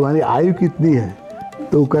तुम्हारी आयु कितनी है,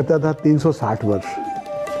 तो वो कहता था 360 वर्ष।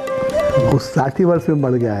 वो 60 वर्ष में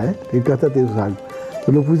मर गया है, तो कहता 360।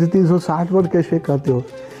 तो लोग पूछते 360 वर्ष कैसे कहते हो?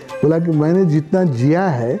 बोला कि मैंने जितना जिया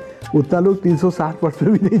है उतना लोग 360 वर्ष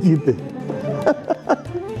में भी नहीं जीते।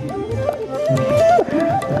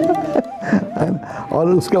 और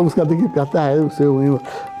उसका देखिए कहता है, उससे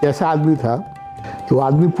कैसा आदमी था, तो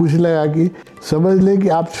आदमी पूछ लगा कि समझ लें कि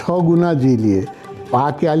आप 6 गुना जी लिए, पा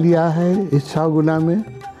क्या लिया है इस 6 गुना में?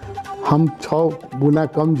 हम 6 गुना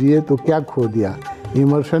कम जिए तो क्या खो दिया।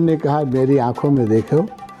 इमर्सन ने कहा मेरी आंखों में देखो,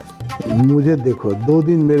 मुझे देखो, 2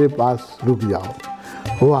 दिन मेरे पास रुक जाओ।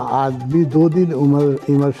 वो आदमी 2 दिन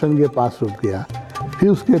इमर्सन के पास रुक गया, फिर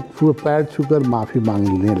उसके पैर छूकर माफ़ी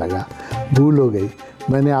मांगने लगा। भूल हो गई,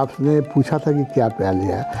 मैंने आपने पूछा था कि क्या प्यार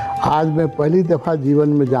लिया। आज मैं पहली दफ़ा जीवन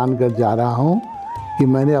में जानकर जा रहा हूँ कि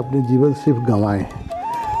मैंने अपने जीवन सिर्फ गंवाए हैं।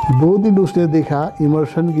 2 दिन उसने देखा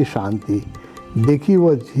इमर्सन की शांति, देखी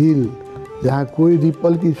वह झील जहाँ कोई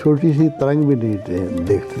रिपल की छोटी सी तरंग भी नहीं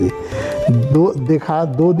देखती। देखा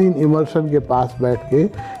 2 दिन इमर्सन के पास बैठ के,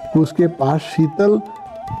 उसके पास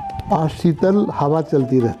शीतल हवा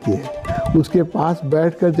चलती रहती है, उसके पास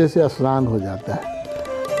बैठकर जैसे स्नान हो जाता है।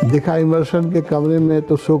 देखा इमर्सन के कमरे में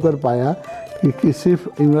तो सोकर पाया कि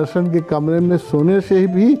सिर्फ इमर्सन के कमरे में सोने से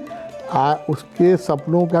भी उसके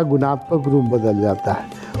सपनों का गुणात्मक रूप बदल जाता है,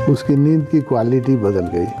 उसकी नींद की क्वालिटी बदल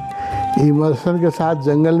गई। इमर्सन के साथ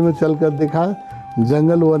जंगल में चलकर देखा,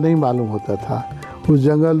 जंगल वो नहीं मालूम होता था। उस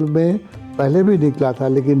जंगल में पहले भी निकला था,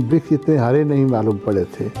 लेकिन वृक्ष इतने हरे नहीं मालूम पड़े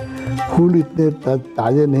थे, फूल इतने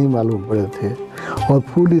ताज़े नहीं मालूम पड़े थे, और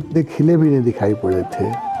फूल इतने खिले भी नहीं दिखाई पड़े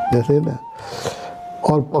थे जैसे ना।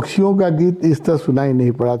 और पक्षियों का गीत इस तरह सुनाई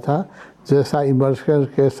नहीं पड़ा था जैसा इमर्सन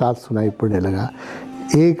के साथ सुनाई पड़ने लगा।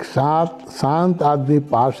 एक शांत आदमी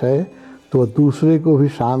पास है तो दूसरे को भी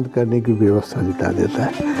शांत करने की व्यवस्था जुटा देता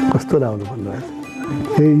है। कस्तो राम्रो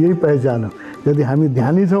भन्नुभएको छ। यही पहिचान हो, यदि हामी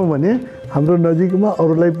ध्यानी छौँ भने हाम्रो नजिकमा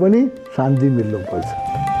अरूलाई पनि शान्ति मिल्नुपर्छ।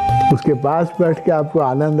 उसके पास बैठ के आपको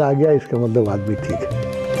आनंद आ गया, इसका मतलब आदमी ठीक है,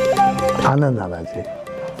 आनंद आना चाहिए।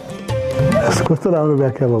 कस्तो राम्रो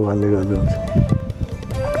व्याख्या भगवानले गर्नुहुन्छ।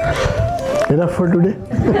 Enough for today.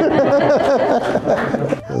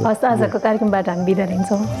 हस्, आजको कार्यक्रमबाट हामी बिदा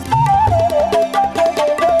लिन्छौँ।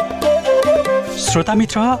 श्रोता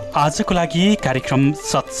मित्र, आजको लागि कार्यक्रम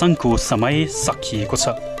सत्सङ्गको समय सकिएको छ।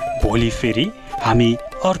 भोलि फेरि हामी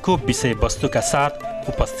अर्को विषयवस्तुका साथ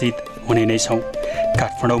उपस्थित हुने नै छौँ।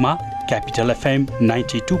 काठमाडौँमा क्यापिटल एफएम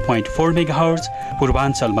 92.4 मेगाहर्ज,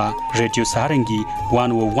 पूर्वाञ्चलमा रेडियो सारङ्गी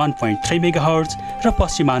 101.3 मेगाहर्ज र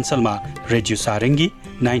पश्चिमाञ्चलमा रेडियो सारङ्गी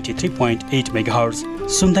 93.8 मेगाहर्ज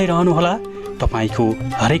सुन्दै रहनुहोला। तपाईँको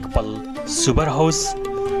हरेक पल शुभ रहोस्।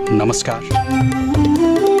 नमस्कार।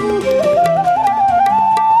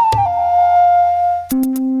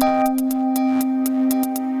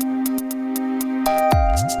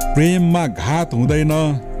 प्रेममा घात हुँदैन,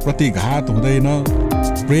 प्रतिघात हुँदैन।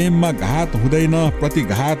 प्रेममा घात हुँदैन,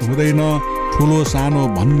 प्रतिघात हुँदैन। ठुलो सानो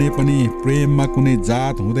भन्ने पनि प्रेममा कुनै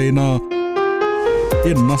जात हुँदैन।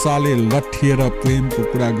 ए नसाले लट्ठिएर प्रेमको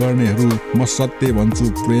कुरा गर्नेहरू, म सत्य भन्छु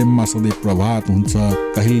प्रेममा सधैँ प्रभात हुन्छ,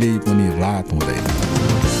 कहिल्यै पनि रात हुँदैन।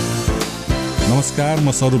 नमस्कार,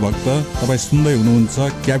 म सरुभक्त, तपाईँ सुन्दै हुनुहुन्छ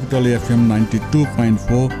क्यापिटल एफएम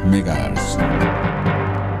 92.4 मेगाहर्ज।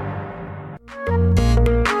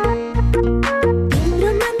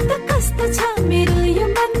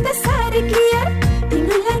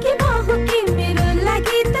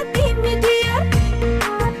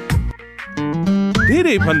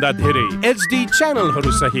 धेरै भन्दा धेरै HD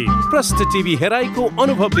च्यानलहरू सहित प्रष्ट टिभी हेराइको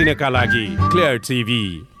अनुभव लिनका लागि clear TV.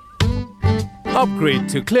 Upgrade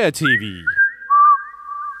to clear TV.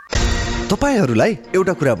 तपाईहरूलाई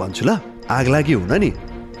एउटा कुरा भन्छु ल, आगलागी हुन नि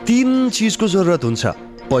 3 चीजको जरुरत हुन्छ।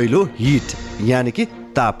 पहिलो हिट यानी कि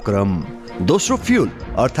तापक्रम, दोस्रो फ्युल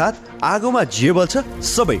अर्थात् आगोमा जे बल्छ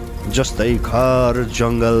सबै, जस्तै घर,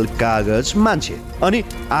 जंगल, कागज, मान्छे। अनि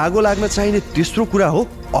आगो लाग्न चाहिने तेस्रो कुरा हो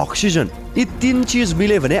अक्सिजन। यी 3 चीज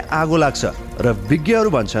मिले भने आगो लाग्छ र विज्ञहरू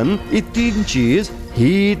भन्छन् यी 3 चीज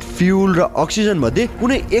हिट, फ्युल र अक्सिजन मध्ये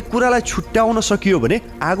कुनै एक कुरालाई छुट्याउन सकियो भने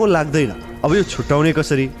आगो लाग्दैन। अब यो छुट्याउने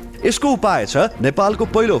कसरी? यसको उपाय छ नेपालको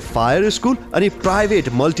पहिलो फायर स्कुल अनि private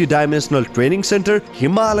multi dimensional training centre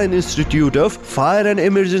Himalayan institute of fire and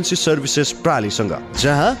emergency services प्रालीसँग,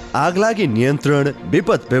 जहाँ आगलागी नियन्त्रण,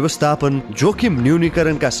 विपद व्यवस्थापन, जोखिम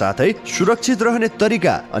न्यूनीकरणका साथै सुरक्षित रहने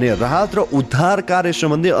तरिका अनि राहत र उद्धार कार्य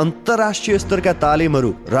सम्बन्धी अन्तर्राष्ट्रिय स्तरका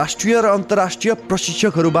तालिमहरू राष्ट्रिय र अन्तर्राष्ट्रिय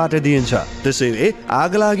प्रशिक्षकहरूबाट दिइन्छ। त्यसैले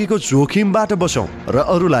आगलागीको जोखिमबाट बचौं र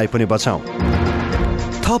अरूलाई पनि बचाउँ।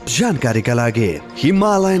 थप जानकारीका लागि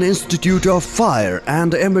Himalayan institute of fire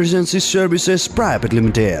and emergency services private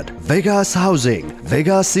limited, Vegas housing,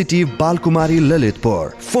 Vegas city, Balkumari, Lalitpur.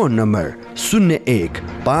 Phone number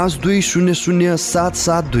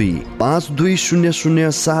 01-5200-772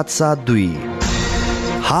 5200-772।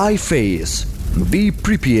 High face, be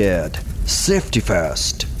prepared, safety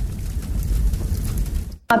first.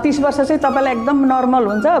 30 वर्ष चाहिँ तपाईँलाई एकदम नर्मल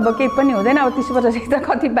हुन्छ, अब केही पनि हुँदैन। अब 30 वर्षदेखि त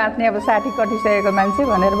कति बाँच्ने, अब 60 कटिसकेको मान्छे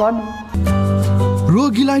भनेर भन्नु।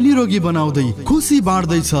 रोगीलाई निरोगी बनाउँदै खुसी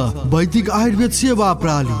बाँड्दैछ वैदिक आयुर्वेद सेवा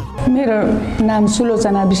प्रणाली। मेरो नाम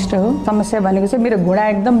सुलोचना विष्ट हो। समस्या भनेको चाहिँ मेरो घुँडा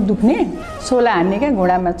एकदम दुख्ने, सोला हान्ने क्या,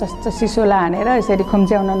 घुँडामा चस्चसी सोला हानेर यसरी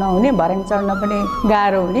खुम्च्याउन नहुने, भर्याङ चढ्न पनि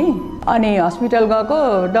गाह्रो हुने। अनि हस्पिटल गएको,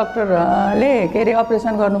 डाक्टरले के अरे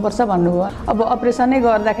अपरेसन गर्नुपर्छ भन्नुभयो। अब अपरेसनै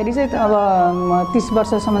गर्दाखेरि चाहिँ अब 30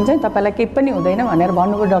 वर्षसम्म चाहिँ तपाईँलाई केही पनि हुँदैन भनेर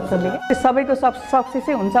भन्नुभयो डाक्टरले। सबैको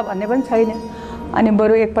सक्सेसै हुन्छ भन्ने पनि छैन। अनि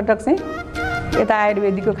बरु एकपटक चाहिँ यता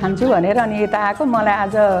आयुर्वेदिकको खान्छु भनेर अनि यता आएको। मलाई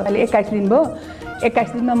आज अहिले 21 दिन भयो। 21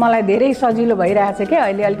 दिनमा मलाई धेरै सजिलो भइरहेछ क्या।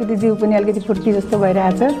 अहिले अलिकति जिउ पनि अलिकति फुर्ती जस्तो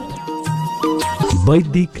भइरहेछ।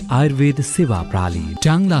 वैदिक Ayurved Sewa Pranali,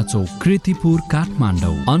 Tangla Chowk, Kirtipur,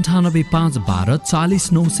 Kathmandu, 985112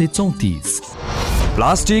 40934।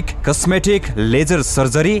 Plastic, cosmetic, laser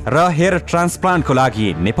surgery र हेयर ट्रान्सप्लान्टको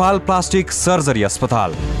लागि नेपाल प्लास्टिक सर्जरी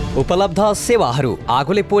अस्पताल। उपलब्ध सेवाहरू: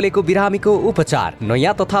 आगोले पोलेको बिरामीको उपचार,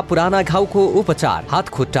 नयाँ तथा पुराना घाउको उपचार, हात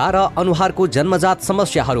खुट्टा र अनुहारको जन्मजात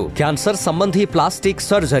समस्याहरू, क्यान्सर सम्बन्धी प्लास्टिक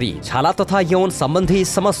सर्जरी, छाला तथा यौन सम्बन्धी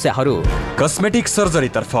समस्याहरू। कस्मेटिक सर्जरी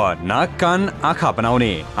तर्फ नाक, कान, आँखा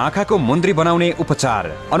बनाउने, आँखाको मुन्द्री बनाउने उपचार,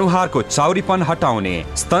 अनुहारको चाउरीपन हटाउने,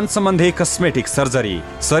 स्तन सम्बन्धी कस्मेटिक सर्जरी,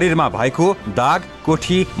 शरीरमा भएको दाग,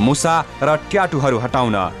 कोठी, मुसा र ट्याटुहरू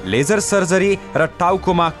हटाउन, लेजर सर्जरी र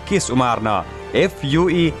टाउकोमा केश उमार्न,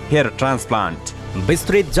 FUE हेयर ट्रान्सप्लान्ट।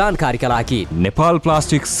 विस्तृत जानकारीका लागि नेपाल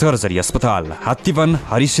प्लास्टिक सर्जरी अस्पताल, हात्तीवन,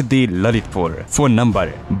 हरिसिद्धि, ललितपुर। Phone number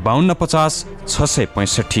 5250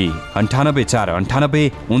 665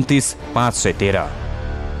 98498 29 513।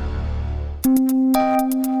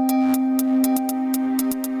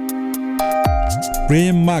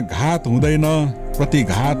 प्रेममा घात हुँदैन,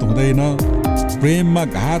 प्रतिघात हुँदैन। प्रेममा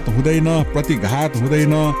घात हुँदैन, प्रतिघात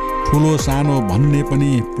हुँदैन। ठुलो सानो भन्ने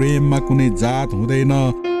पनि प्रेममा कुनै जात हुँदैन।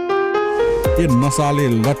 ए नसाले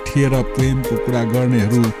लट्ठिएर प्रेमको कुरा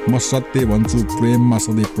गर्नेहरू, म सत्य भन्छु, प्रेममा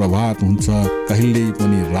सधैँ प्रभात हुन्छ, कहिल्यै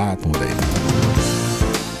पनि रात हुँदैन।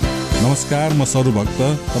 नमस्कार, म सरु भक्त।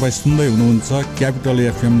 तपाईँ सुन्दै हुनुहुन्छ क्यापिटल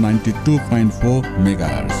FM 92.4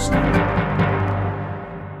 मेगाहर्ज।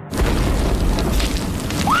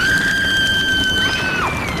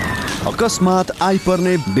 अकस्मात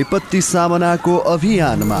आइपर्ने विपत्ति सामनाको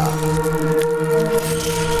अभियानमा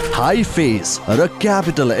हाई फेस र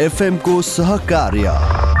क्यापिटल FM को सहकार्य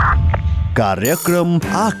कार्यक्रम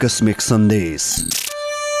आकस्मिक सन्देश।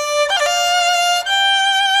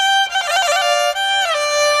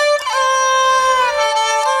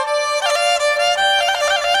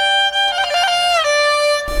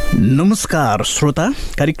 नमस्कार श्रोता,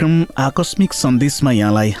 कार्यक्रम आकस्मिक सन्देशमा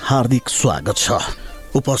यहाँलाई हार्दिक स्वागत छ।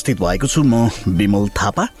 उपस्थित भएको छु म Bimal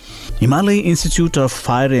Thapa. Himalaya institute of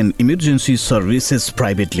fire and emergency services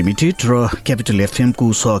private limited र क्यापिटल FM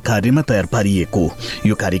को सहकार्यमा तयार पारिएको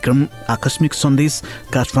यो कार्यक्रम आकस्मिक सन्देश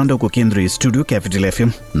काठमाडौँको केन्द्रीय स्टुडियो क्यापिटल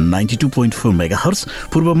FM 92.4 मेगाहर्ज,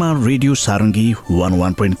 पूर्वमा रेडियो सारङ्गी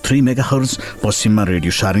 101.3 मेगाहर्ज, पश्चिममा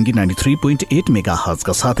रेडियो सारङ्गी 93.8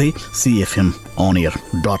 मेगाहर्जका साथै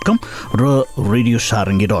cfmonair.com र रेडियो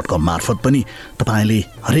सारङ्गी.com मार्फत पनि तपाईँले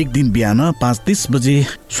हरेक दिन बिहान 5:30 बजे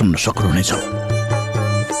सुन्न सक्नुहुनेछ।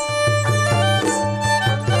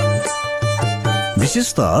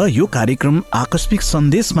 विशेषतः यो कार्यक्रम आकस्मिक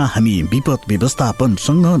सन्देशमा हामी विपद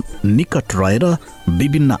व्यवस्थापनसँग निकट रहेर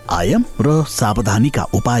विभिन्न आयाम र सावधानीका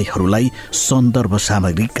उपायहरूलाई सन्दर्भ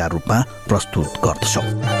सामग्रीका रूपमा प्रस्तुत गर्दछौँ।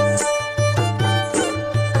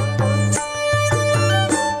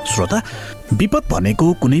 श्रोता, विपद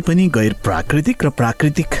भनेको कुनै पनि गैर प्राकृतिक र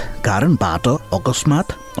प्राकृतिक कारणबाट अकस्मात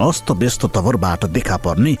अस्तव्यस्त तवरबाट देखा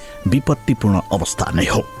पर्ने विपत्तिपूर्ण अवस्था नै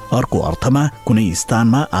हो। अर्को अर्थमा कुनै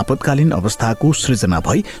स्थानमा आपतकालीन अवस्थाको सृजना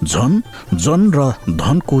भई जन र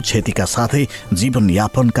धनको क्षतिका साथै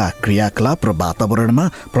जीवनयापनका क्रियाकलाप र वातावरणमा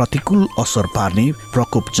प्रतिकूल असर पार्ने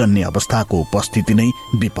प्रकोपजन्य अवस्थाको उपस्थिति नै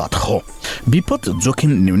विपद हो। विपद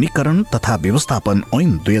जोखिम न्यूनीकरण तथा व्यवस्थापन ऐन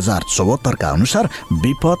 2074 का अनुसार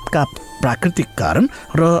विपदका प्राकृतिक कारण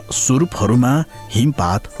र स्वरूपहरूमा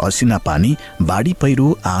हिमपात, असिना पानी, बाढी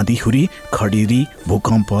पहिरो, आँधीहुरी, खडेरी,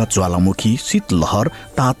 भूकम्प, ज्वालामुखी, शीतलहर,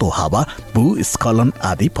 तातो हावा, भूस्खलन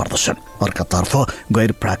आदि पर्दछन्। अर्कातर्फ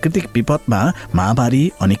गैर प्राकृतिक विपदमा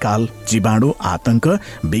महामारी, अनिकाल, जीवाणु, आतंक,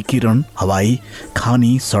 विकिरण, हवाई,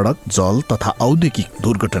 खानी, सडक, जल तथा औद्योगिक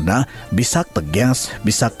दुर्घटना, विषाक्त ग्यास,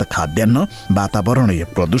 विषाक्त खाद्यान्न, वातावरणीय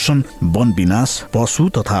प्रदूषण, वन विनाश, पशु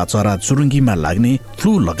तथा चराचुरुङ्गीमा लाग्ने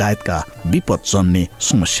फ्लू लगायतका विपदजन्य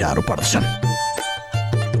समस्याहरू पर्दछन्।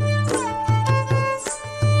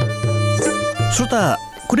 श्रोता,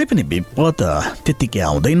 कुनै पनि विपद त्यत्तिकै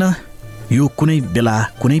आउँदैन। यो कुनै बेला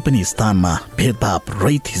कुनै पनि स्थानमा भेदभाव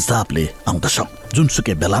रहित हिसाबले आउँदछ।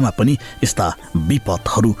 जुनसुकै बेलामा पनि यस्ता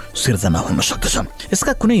विपदहरू सिर्जना हुन सक्दछन्।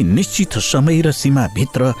 यसका कुनै निश्चित समय र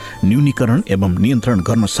सीमाभित्र न्यूनीकरण एवं नियन्त्रण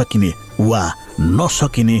गर्न सकिने वा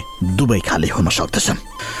नसकिने दुवै खाले हुन सक्दछन्।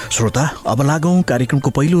 श्रोता, अब लागौं कार्यक्रमको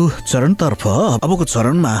पहिलो चरणतर्फ। अबको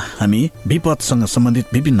चरणमा हामी विपदसँग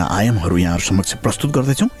सम्बन्धित विभिन्न आयामहरू यहाँहरू समक्ष प्रस्तुत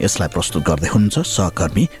गर्दैछौँ। यसलाई प्रस्तुत गर्दै हुनुहुन्छ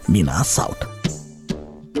सहकर्मी बिना साउथ।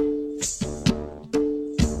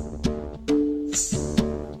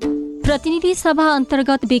 प्रतिनिधि सभा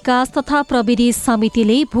अन्तर्गत विकास तथा प्रविधि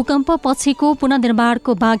समितिले भूकम्प पछिको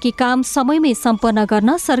पुनर्निर्माणको बाँकी काम समयमै सम्पन्न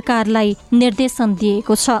गर्न सरकारलाई निर्देशन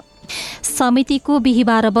दिएको छ। समितिको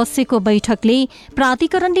बिहिबार बसेको बैठकले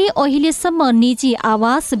प्राधिकरणले अहिलेसम्म निजी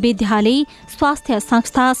आवास, विद्यालय, स्वास्थ्य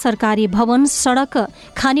संस्था, सरकारी भवन, सडक,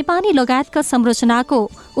 खानेपानी लगायतका संरचनाको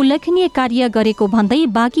उल्लेखनीय कार्य गरेको भन्दै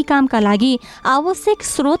बाँकी कामका लागि आवश्यक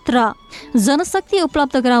स्रोत र जनशक्ति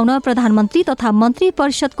उपलब्ध गराउन प्रधानमन्त्री तथा मन्त्री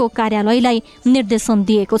परिषदको कार्यालयलाई निर्देशन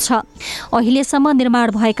दिएको छ। अहिलेसम्म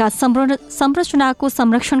निर्माण भएका संरचनाको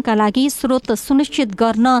संरक्षणका लागि स्रोत सुनिश्चित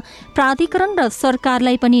गर्न प्राधिकरण र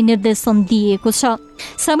सरकारलाई पनि निर्देशन दिएको छ।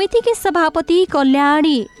 समितिकी सभापति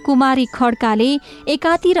कल्याणी कुमारी खड्काले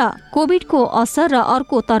एकातिर कोभिडको असर र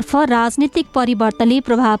अर्कोतर्फ राजनीतिक परिवर्तनले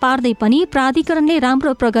प्रभाव पार्दै पनि प्राधिकरणले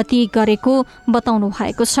राम्रो प्रगति गरेको बताउनु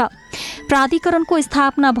भएको छ। प्राधिकरणको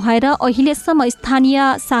स्थापना भएर अहिलेसम्म स्थानीय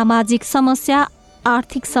सामाजिक समस्या,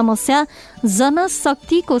 आर्थिक समस्या,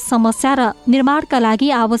 जनशक्तिको समस्या र निर्माणका लागि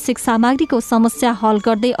आवश्यक सामग्रीको समस्या हल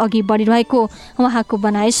गर्दै अघि बढिरहेको उहाँको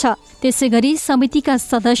भनाइ छ। त्यसैगरी समितिका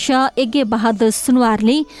सदस्य यज्ञ बहादुर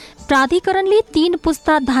सुनवारले प्राधिकरणले 3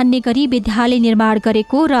 पुस्ता धान्ने गरी विद्यालय निर्माण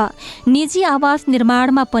गरेको र निजी आवास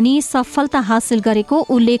निर्माणमा पनि सफलता हासिल गरेको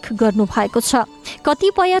उल्लेख गर्नु भएको छ।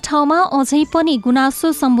 कतिपय ठाउँमा अझै पनि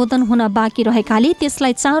गुनासो सम्बोधन हुन बाँकी रहेकाले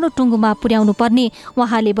त्यसलाई चाँडो टुङ्गोमा पुर्याउनु पर्ने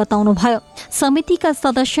उहाँले बताउनुभयो। समितिका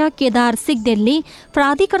सदस्य केदार सिग्देलले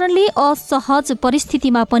प्राधिकरणले असहज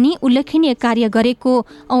परिस्थितिमा पनि उल्लेखनीय कार्य गरेको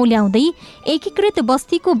औल्याउँदै एकीकृत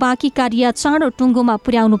बस्तीको बाँकी कार्य चाँडो टुङ्गोमा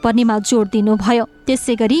पुर्याउनु पर्नेमा जोड दिनुभयो।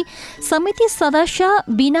 त्यसैगरी समिति सदस्य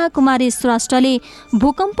बीना कुमारी श्रेष्ठले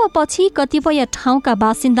भूकम्पपछि कतिपय ठाउँका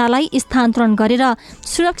बासिन्दालाई स्थानान्तरण गरेर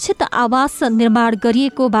सुरक्षित आवास निर्माण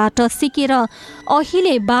गरिएकोबाट सिकेर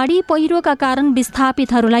अहिले बाढी पहिरोका कारण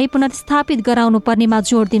विस्थापितहरूलाई पुनर्स्थापित गराउनु पर्नेमा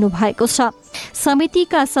जोड दिनु भएको छ।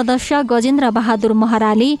 समितिका सदस्य गजेन्द्र बहादुर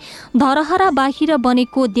महराले धरहरा बाहिर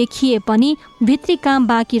बनेको देखिए पनि भित्री काम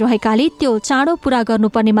बाँकी रहेकाले त्यो चाँडो पूरा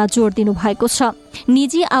गर्नुपर्नेमा जोड दिनु भएको छ।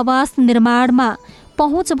 निजी आवास निर्माणमा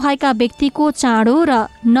पहुँच भएका व्यक्तिको चाँडो र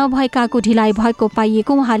नभएकाको ढिलाइ भएको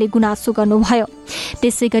पाइएको उहाँले गुनासो गर्नुभयो।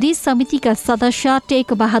 त्यसैगरी समितिका सदस्य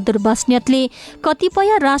टेक बहादुर बस्नेतले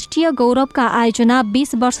कतिपय राष्ट्रिय गौरवका आयोजना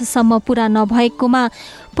 20 वर्षसम्म पूरा नभएकोमा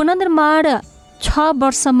पुनर्निर्माण 6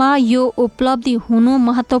 वर्षमा यो उपलब्धि हुनु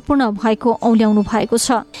महत्त्वपूर्ण भएको औल्याउनु भएको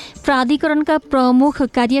छ। प्राधिकरणका प्रमुख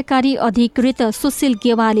कार्यकारी अधिकृत सुशील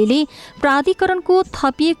गेवालीले प्राधिकरणको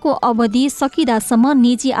थपिएको अवधि सकिदासम्म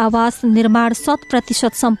निजी आवास निर्माण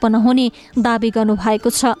 100% सम्पन्न हुने दावी गर्नुभएको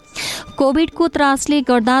छ। कोभिडको त्रासले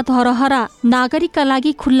गर्दा धरहरा नागरिकका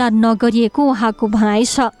लागि खुल्ला नगरिएको उहाँको भनाइ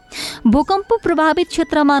छ। भूकम्प प्रभावित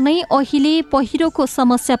क्षेत्रमा नै अहिले पहिरोको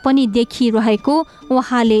समस्या पनि देखिरहेको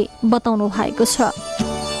उहाँले बताउनु भएको छ।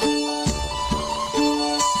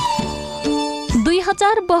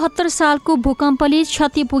 2072 सालको भूकम्पले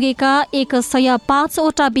क्षति पुगेका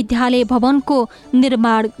 105वटा विद्यालय भवनको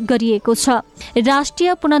निर्माण गरिएको छ।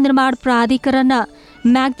 राष्ट्रिय पुनर्निर्माण प्राधिकरण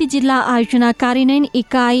म्याग्दी जिल्ला आयोजना कार्यान्वयन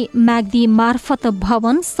इकाइ म्याग्दी मार्फत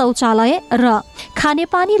भवन, शौचालय र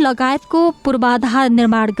खानेपानी लगायतको पूर्वाधार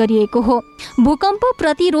निर्माण गरिएको हो। भूकम्प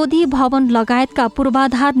प्रतिरोधी भवन लगायतका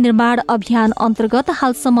पूर्वाधार निर्माण अभियान अन्तर्गत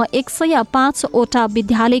हालसम्म 105वटा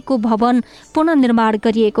विद्यालयको भवन पुनर्निर्माण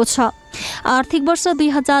गरिएको छ। आर्थिक वर्ष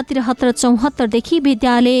 2073-74 देखि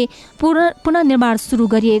विद्यालय पुनर्निर्माण सुरु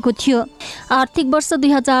गरिएको थियो। आर्थिक वर्ष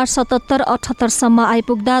 2077-78 सम्म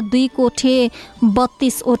आइपुग्दा 2 कोठे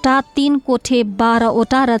 32वटा, 3 कोठे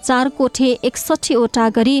 12वटा र 4 कोठे 61वटा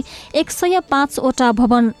गरी 105वटा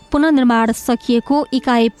भवन पुनर्निर्माण सकिएको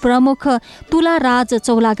इकाइ प्रमुख तुलाराज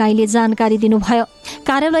चौलागाईले जानकारी दिनुभयो।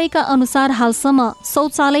 कार्यालयका अनुसार हालसम्म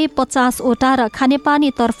शौचालय 50वटा र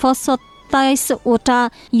खानेपानीतर्फ 27वटा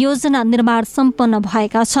योजना निर्माण सम्पन्न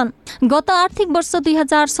भएका छन्। गत आर्थिक वर्ष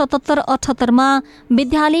 2077-78मा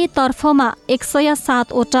विद्यालय तर्फमा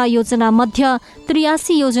 107वटा योजना मध्ये 83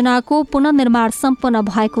 योजनाको पुनर्निर्माण सम्पन्न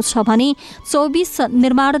भएको छ भने 24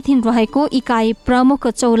 निर्माणाधीन रहेको इकाइ प्रमुख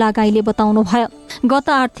चौलागाईले बताउनुभयो। गत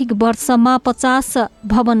आर्थिक वर्षमा 50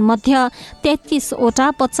 भवन मध्ये 33वटा,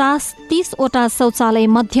 30वटा शौचालय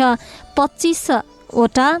मध्ये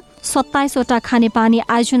 25वटा, 27वटा खानेपानी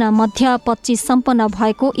आयोजना मध्ये 25 सम्पन्न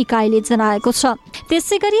भएको इकाइले जनाएको छ।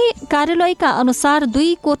 त्यसैगरी कार्यालयका अनुसार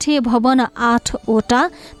 2 कोठे भवन 8वटा,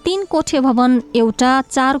 3 कोठे भवन 1,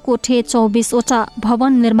 4 कोठे 24वटा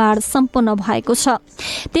भवन निर्माण सम्पन्न भएको छ।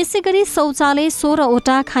 त्यसैगरी शौचालय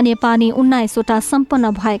 16वटा, खानेपानी 19वटा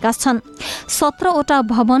सम्पन्न भएका छन्। 17वटा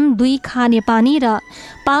भवन, 2 खानेपानी र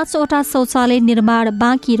 5वटा शौचालय निर्माण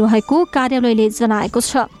बाँकी रहेको कार्यालयले जनाएको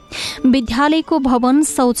छ। विद्यालयको भवन,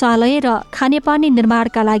 शौचालय र खानेपानी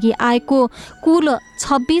निर्माणका लागि आएको कुल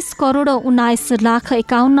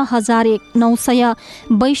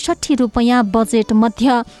 26,59,962 रुपैयाँ बजेट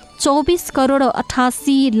मध्ये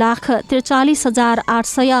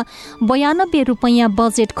 24,88,43,892 रुपैयाँ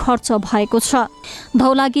बजेट खर्च भएको छ।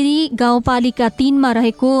 धौलागिरी गाउँपालिका 3 मा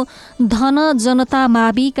रहेको धन जनता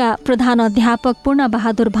माविका प्रधान अध्यापक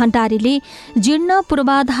पूर्णबहादुर भण्डारीले जीर्ण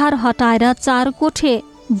पूर्वाधार हटाएर 4 कोठे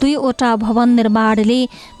 2वटा भवन निर्माणले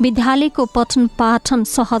विद्यालयको पठन पाठन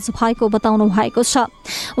सहज भएको बताउनु भएको छ।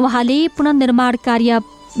 उहाँले पुनर्निर्माण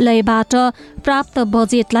कार्यालयबाट प्राप्त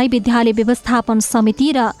बजेटलाई विद्यालय व्यवस्थापन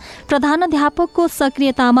समिति र प्रधानाध्यापकको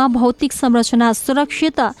सक्रियतामा भौतिक संरचना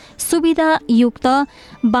सुरक्षित, सुविधायुक्त,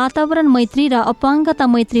 वातावरण मैत्री र अपाङ्गता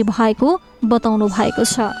मैत्री भएको बताउनु भएको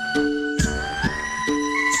छ।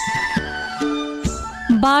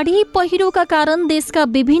 बाढी पहिरोका कारण देशका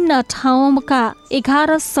विभिन्न ठाउँका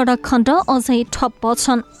 11 सडक खण्ड अझै ठप्प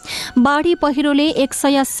छन्। बाढी पहिरोले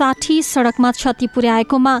 160 सडकमा क्षति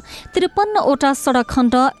पुर्याएकोमा 53वटा सडक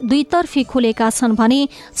खण्ड दुईतर्फी खुलेका छन् भने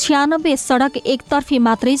 96 सडक एकतर्फी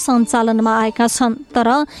मात्रै सञ्चालनमा आएका छन्। तर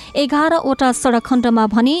 11वटा सडक खण्डमा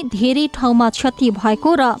भने धेरै ठाउँमा क्षति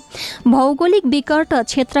भएको र भौगोलिक विकट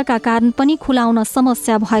क्षेत्रका कारण पनि खुलाउन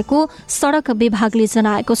समस्या भएको सडक विभागले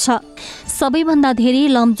जनाएको छ। सबैभन्दा धेरै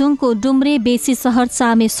लमजुङको डुम्रे बेसी सहर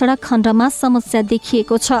चामे सडक खण्डमा समस्या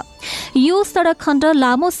देखिएको छ। यो सडक खण्ड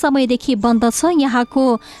लामो समयदेखि बन्द छ।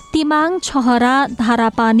 यहाँको तिमाङ, छहरा,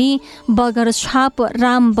 धारापानी, बगरछाप,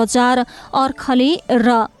 राम बजार, अर्खले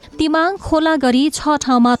र तिमाङ खोला गरी 6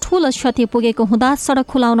 ठाउँमा ठूलो क्षति पुगेको हुँदा सडक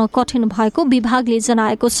खुलाउन कठिन भएको विभागले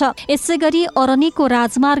जनाएको छ। यसैगरी अरनीको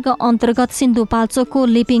राजमार्ग अन्तर्गत सिन्धुपाल्चोकको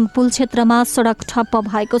लिपिङ पुल क्षेत्रमा सडक ठप्प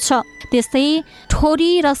भएको छ। त्यस्तै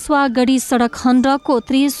ठोरी रसुवागढी सडक खण्डको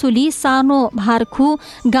त्रिशुली, सानो भारखु,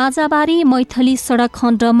 गाजाबारी, मैथली सडक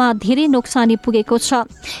खण्डमा धेरै नोक्सानी पुगेको छ।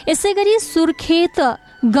 यसैगरी सुर्खेत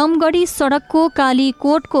गमगढी सडकको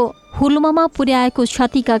कालीकोटको हुल्ममा पुर्याएको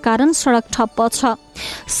क्षतिका कारण सडक ठप्प छ।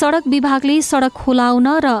 सडक विभागले सडक खुलाउन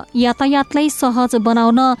र यातायातलाई सहज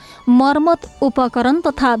बनाउन मर्मत उपकरण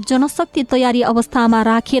तथा जनशक्ति तयारी अवस्थामा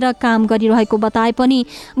राखेर काम गरिरहेको बताए पनि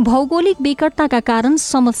भौगोलिक विकटताका कारण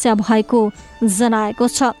समस्या भएको जनाएको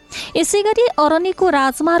छ। यसैगरी अरनीको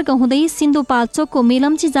राजमार्ग हुँदै सिन्धुपाल्चोकको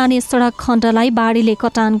मेलम्ची जाने सडक खण्डलाई बाढीले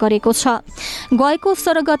कटान गरेको छ। गएको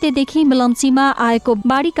 16 गतेदेखि मेलम्चीमा आएको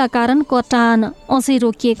बाढीका कारण कटान अझै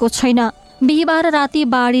रोकिएको छैन। बिहिबार राति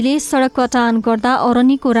बाढीले सडक कटान गर्दा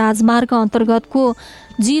अरनीको राजमार्ग अन्तर्गतको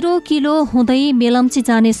 0 किलो हुँदै मेलम्ची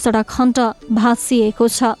जाने सडक खण्ड भाँसिएको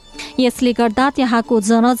छ। यसले गर्दा त्यहाँको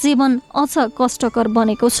जनजीवन अझ कष्टकर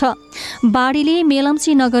बनेको छ। बाढीले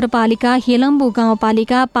मेलम्ची नगरपालिका, हेलम्बु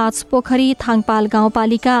गाउँपालिका, 5 पोखरी, थाङपाल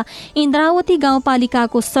गाउँपालिका, इन्द्रावती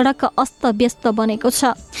गाउँपालिकाको सडक अस्तव्यस्त बनेको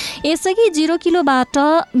छ। यसअघि 0 किलोबाट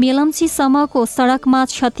मेलम्चीसम्मको सडकमा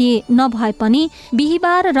क्षति नभए पनि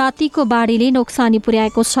बिहिबार रातिको बाढीले नोक्सानी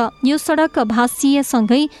पुर्याएको छ। यो सडक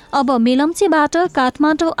भाँसिएसँगै अब मेलम्चीबाट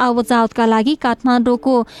काठमाडौँ आवतजावतका लागि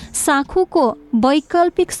काठमाडौँको साखुको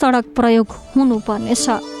वैकल्पिक सडक प्रयोग हुनुपर्नेछ।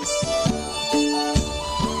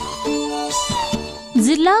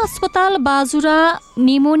 जिल्ला अस्पताल बाजुरा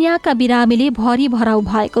निमोनियाका बिरामीले भरी भराउ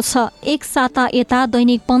भएको छ। एक साता यता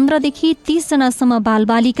दैनिक 15 देखि 30 जनासम्म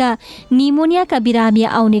बालबालिका निमोनियाका बिरामी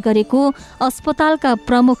आउने गरेको अस्पतालका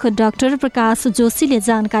प्रमुख डाक्टर प्रकाश जोशीले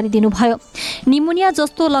जानकारी दिनुभयो। निमोनिया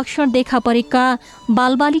जस्तो लक्षण देखा परेका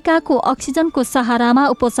बालबालिकाको अक्सिजनको सहारामा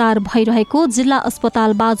उपचार भइरहेको जिल्ला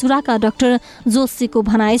अस्पताल बाजुराका डाक्टर जोशीको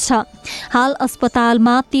भनाइ छ। हाल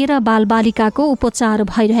अस्पतालमा 13 बालबालिकाको उपचार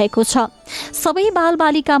भइरहेको छ। सबै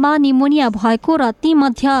बालबालिकामा निमोनिया भएको र ती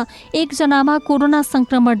मध्ये 1 जनामा कोरोना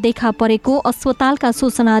संक्रमण देखा परेको अस्पतालका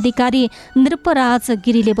सूचना अधिकारी नृपराज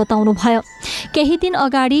गिरीले बताउनुभयो। केही दिन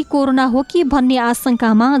अगाडि कोरोना हो कि भन्ने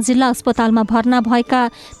आशंकामा जिल्ला अस्पतालमा भर्ना भएका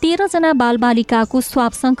 13 जना बालबालिकाको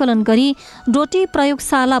स्वाब संकलन गरी डोटी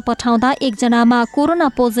प्रयोगशाला पठाउँदा 1 जनामा कोरोना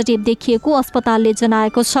पोजिटिभ देखिएको अस्पतालले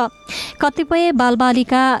जनाएको छ। कतिपय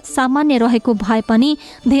बालबालिका सामान्य रहेको भए पनि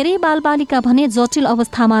धेरै बालबालिका भने जटिल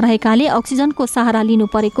अवस्थामा रहेकाले अक्सिजनको सहारा लिनु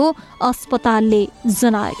परेको अस्पतालले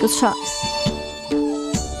जनाएको छ।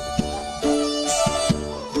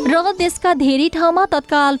 र देशका धेरै ठाउँमा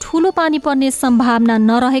तत्काल ठूलो पानी पर्ने सम्भावना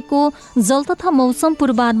नरहेको जल तथा मौसम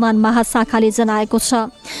पूर्वानुमान महाशाखाले जनाएको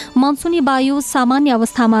छ। मनसुनी वायु सामान्य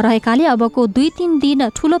अवस्थामा रहेकाले अबको 2-3 दिन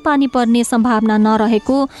ठूलो पानी पर्ने सम्भावना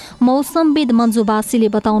नरहेको मौसमविद मन्जुबासीले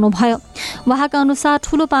बताउनुभयो। उहाँका अनुसार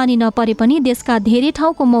ठूलो पानी नपरे पनि देशका धेरै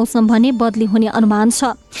ठाउँको मौसम भने बदली हुने अनुमान छ।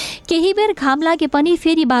 केही बेर घाम लागे पनि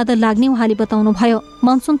फेरि बादल लाग्ने उहाँले बताउनुभयो।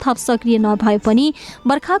 मनसुन थप सक्रिय नभए पनि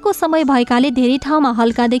बर्खाको समय भएकाले धेरै ठाउँमा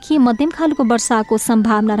हल्कादेखि मध्यम खालको वर्षाको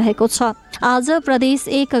सम्भावना रहेको छ। आज प्रदेश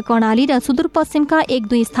 1 कर्णाली र सुदूरपश्चिमका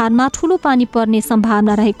 1-2 स्थानमा ठूलो पानी पर्ने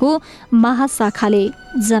सम्भावना रहेको महाशाखाले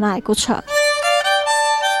जनाएको छ।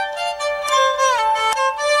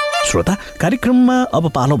 श्रोता, कार्यक्रममा अब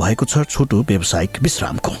पालो भएको छ छोटो व्यावसायिक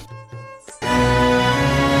विश्रामको।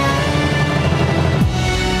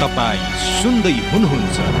 तपाईं सुन्दै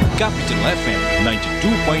हुनुहुन्छ क्यापिटल एफएम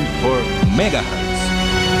 92.4 मेगाहर्ट्ज।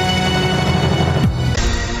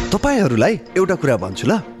 तपाईहरूलाई एउटा कुरा भन्छु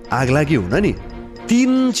ल, आगलागी हुन नि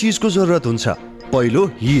 3 चिजको जरुरत हुन्छ। पहिलो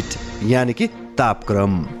हिट यानि कि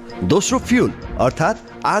तापक्रम, दोस्रो फ्युल अर्थात्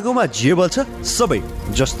आगोमा जे बल्छ सबै,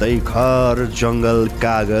 जस्तै घर, जंगल,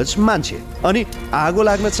 कागज, मान्छे, अनि आगो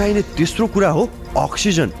लाग्न चाहिने तेस्रो कुरा हो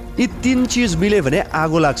अक्सिजन। यी 3 चिज मिले भने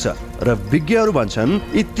आगो लाग्छ र विज्ञहरू भन्छन्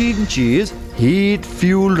यी 3 चिज हिट,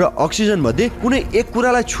 फ्युल र अक्सिजन मध्ये कुनै एक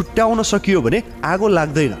कुरालाई छुट्याउन सकियो भने आगो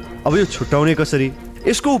लाग्दैन। अब यो छुट्याउने कसरी?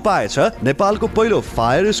 यसको उपाय छ नेपालको पहिलो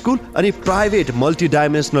फायर स्कुल अनि private multi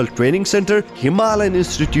dimensional training centre Himalayan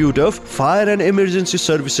institute of fire and emergency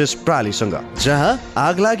services प्रालीसँग, जहाँ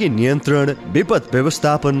आगलागी नियन्त्रण, विपद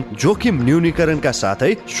व्यवस्थापन, जोखिम न्यूनीकरणका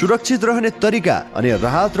साथै सुरक्षित रहने तरिका अनि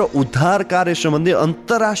राहत र उद्धार कार्य सम्बन्धी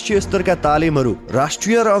अन्तर्राष्ट्रिय स्तरका तालिमहरू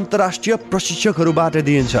राष्ट्रिय र अन्तर्राष्ट्रिय प्रशिक्षकहरूबाट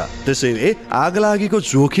दिइन्छ। त्यसैले आगलागीको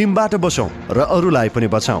जोखिमबाट बचौं र अरूलाई पनि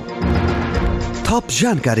बचाउँ। थप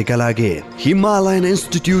जानकारीका लागि Himalayan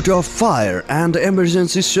institute of fire and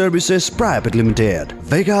emergency services private limited,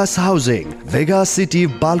 Vegas housing, Vegas city,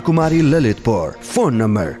 Balkumari, Lalitpur. Phone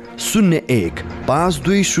number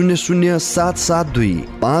 01-5200-772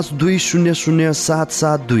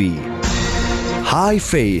 5200-772। High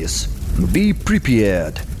face, be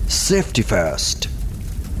prepared, safety first.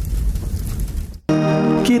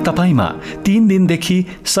 के तपाईमा 3 दिनदेखि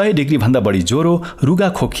 100 डिग्री भन्दा बढी ज्वरो, रुगा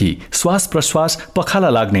खोकी, श्वास प्रश्वास, पखाला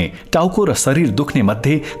लाग्ने, टाउको र शरीर दुख्ने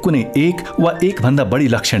मध्ये कुनै एक वा एक भन्दा बढी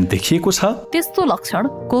लक्षण देखिएको छ? त्यस्तो लक्षण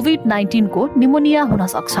कोभिड-19 को निमोनिया हुन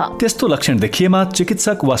सक्छ। त्यस्तो लक्षण देखिएमा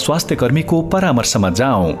चिकित्सक वा स्वास्थ्य कर्मीको परामर्शमा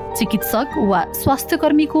जाऔं। चिकित्सक वा स्वास्थ्य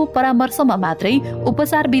कर्मीको परामर्शमा मात्रै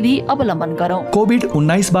उपचार विधि अवलम्बन गरौं।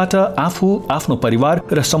 कोभिड-19 बाट आफू, आफ्नो परिवार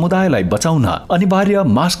र समुदायलाई बचाउन अनिवार्य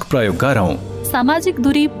मास्क प्रयोग गरौं। सामाजिक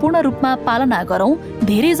दूरी पूर्ण रूपमा पालना गरौं।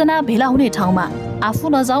 धेरै जना भेला हुने ठाउँमा आफू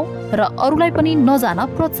नजाऊ र अरूलाई पनि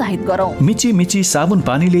नजान प्रोत्साहित गरौं। मिची मिची साबुन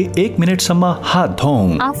पानीले 1 मिनेटसम्म हात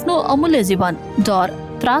धौं। आफ्नो अमूल्य जीवन डर,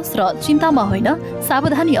 त्रास र चिन्तामा होइन,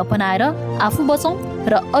 सावधानी अपनाएर आफू बचौं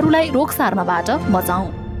र अरूलाई रोग सार्नबाट बचाऊ।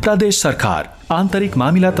 प्रदेश सरकार, आन्तरिक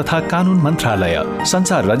मामिला तथा कानून मन्त्रालय,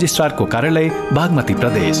 संचार रजिस्ट्रारको कार्यालय, बागमती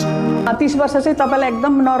प्रदेश। 30 वर्ष चाहिँ तपाईलाई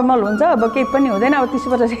एकदम नर्मल हुन्छ, अब केही पनि हुँदैन, अब 30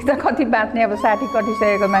 वर्ष चाहिँ कति बाँच्ने, अब 60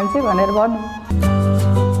 कटिसकेको मान्छे भनेर भन्नु।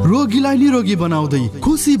 रोगीलाई निरोगी बनाउँदै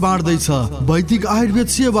खुसी बाँड्दैछ वैदिक आयुर्वेद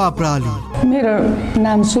सेवा प्रणाली। मेरो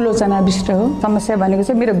नाम सुलोचना विष्ट हो। समस्या भनेको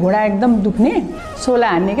चाहिँ मेरो घुँडा एकदम दुख्ने, सोला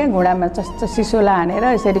हान्ने क्या, घुँडामा चस्चसी सोला हानेर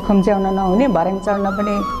यसरी खुम्च्याउन नहुने, भर्याङ चढ्न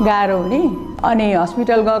पनि गाह्रो हुने। अनि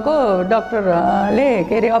हस्पिटल गएको, डाक्टरले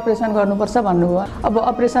के अरे अपरेसन गर्नुपर्छ भन्नुभयो। अब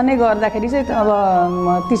अपरेसनै गर्दाखेरि चाहिँ अब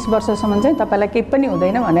 30 वर्षसम्म चाहिँ तपाईँलाई केही पनि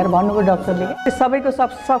हुँदैन भनेर भन्नुभयो डाक्टरले। सबैको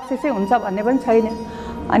सक्सेसै हुन्छ भन्ने पनि छैन।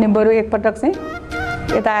 अनि बरु एकपटक चाहिँ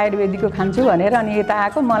यता आयुर्वेदिकको खान्छु भनेर अनि यता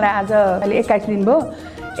आएको। मलाई आज अहिले 21 दिन भयो।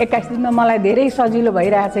 21 दिनमा मलाई धेरै सजिलो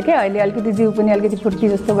भइरहेछ क्या। अहिले अलिकति जिउ पनि अलिकति फुर्की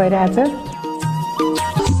जस्तो भइरहेछ।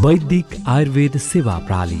 वैदिक Ayurved Sewa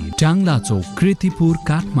Pranali, Tangla Chowk, Kirtipur,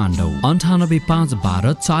 Kathmandu.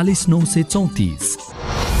 985112 40934।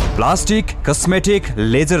 Plastic, cosmetic,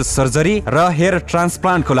 laser surgery र हेयर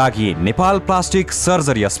ट्रान्सप्लान्टको लागि नेपाल प्लास्टिक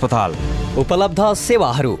सर्जरी अस्पताल। उपलब्ध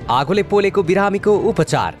सेवाहरू: आगोले पोलेको बिरामीको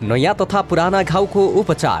उपचार, नयाँ तथा पुराना घाउको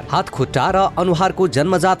उपचार, हात खुट्टा र अनुहारको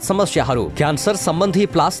जन्मजात समस्याहरू, क्यान्सर सम्बन्धी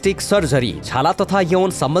प्लास्टिक सर्जरी, छाला तथा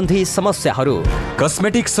यौन सम्बन्धी समस्याहरू।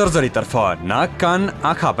 कस्मेटिक सर्जरी तर्फ नाक, कान,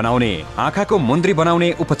 आँखा बनाउने, आँखाको मुन्द्री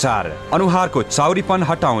बनाउने उपचार, अनुहारको चाउरीपन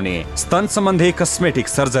हटाउने, स्तन सम्बन्धी कस्मेटिक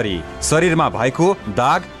सर्जरी, शरीरमा भएको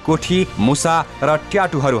दाग, कोठी, मुसा र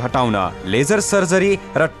ट्याटुहरू हटाउन, लेजर सर्जरी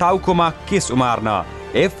र टाउकोमा केश उमार्न,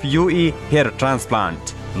 FUE हेयर ट्रान्सप्लान्ट।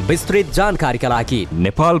 विस्तृत जानकारीका लागि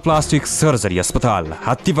नेपाल प्लास्टिक सर्जरी अस्पताल,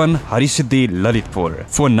 हात्तीवन, हरिसिद्धि, ललितपुर।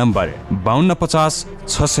 Phone number 5250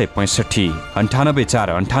 665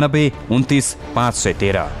 98498 29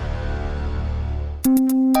 513।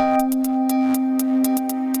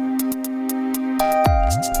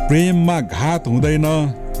 प्रेममा घात हुँदैन,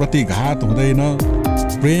 प्रतिघात हुँदैन।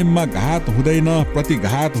 प्रेममा घात हुँदैन,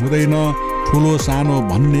 प्रतिघात हुँदैन। ठुलो सानो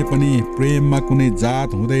भन्ने पनि प्रेममा कुनै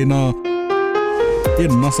जात हुँदैन। ए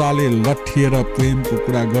नसाले लट्ठिएर प्रेमको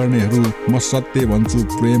कुरा गर्नेहरू, म सत्य भन्छु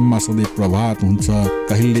प्रेममा सधैँ प्रभात हुन्छ,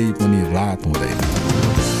 कहिल्यै पनि रात हुँदैन।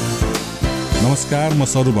 नमस्कार, म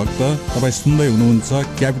सरु भक्त। तपाईँ सुन्दै हुनुहुन्छ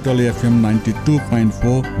क्यापिटल FM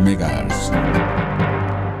 92.4 मेगाहर्ज।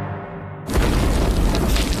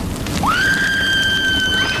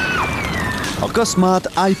 अकस्मात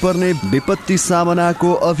आइपर्ने विपत्ति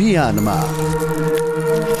सामनाको अभियानमा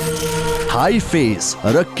हाई फेस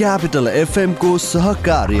र क्यापिटल FM को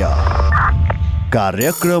सहकार्य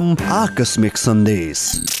कार्यक्रम आकस्मिक सन्देश।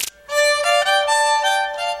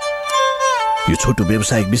 यो छोटो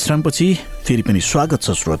व्यावसायिक विश्रामपछि फेरि पनि स्वागत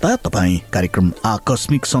छ श्रोता। तपाईँ कार्यक्रम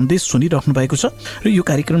आकस्मिक सन्देश सुनिराख्नु भएको छ र यो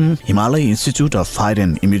कार्यक्रम Himalaya institute of fire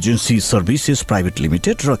and emergency services private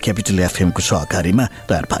limited र क्यापिटल FM को सहकारीमा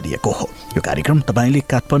तयार पारिएको हो। यो कार्यक्रम तपाईँले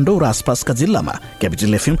काठमाडौँ र आसपासका जिल्लामा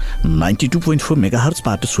क्यापिटल FM 92.4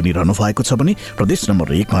 मेगाहर्जबाट सुनिरहनु भएको छ भने प्रदेश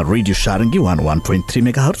नम्बर 1 मा रेडियो सारङ्गी 101.3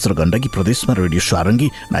 मेगाहर्ज र गण्डकी प्रदेशमा रेडियो सारङ्गी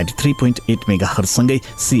 93.8 मेगाहर्ज सँगै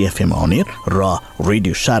CFM अन एयर र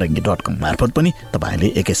रेडियो सारङ्गी.com मार्फत पनि तपाईँले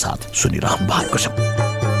एकैसाथ सुनिरहनु भएको छ।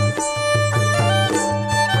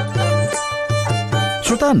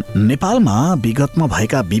 श्रोता, नेपालमा विगतमा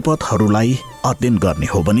भएका विपदहरूलाई अध्ययन गर्ने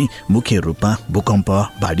हो भने मुख्य रूपमा भूकम्प,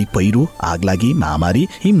 बाढी पहिरो, आगलागी, महामारी,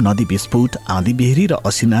 हिम नदी विस्फोट, आँधी बेहरी र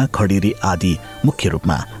असिना खडेरी आदि मुख्य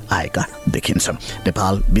रूपमा आएका देखिन्छ।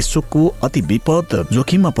 नेपाल विश्वको अति विपद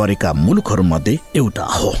जोखिममा परेका मुलुकहरूमध्ये एउटा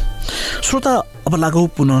हो। श्रोता, अब लागौँ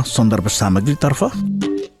पुनः सन्दर्भ सामग्रीतर्फ।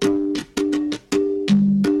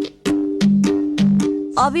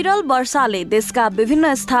 अविरल वर्षाले देशका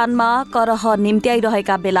विभिन्न स्थानमा करह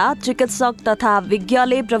निम्त्याइरहेका बेला चिकित्सक तथा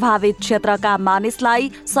विज्ञले प्रभावित क्षेत्रका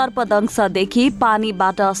मानिसलाई सर्पदंशदेखि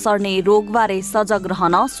पानीबाट सर्ने रोगबारे सजग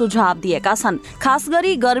रहन सुझाव दिएका छन्। खास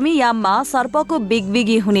गरी गर्मी याममा सर्पको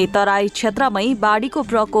बिगबिगी हुने तराई क्षेत्रमै बाढीको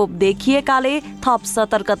प्रकोप देखिएकाले थप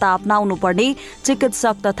सतर्कता अपनाउनु पर्ने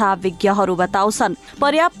चिकित्सक तथा विज्ञहरू बताउँछन्।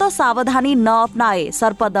 पर्याप्त सावधानी नअपनाए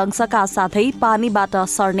सर्पदंशका साथै पानीबाट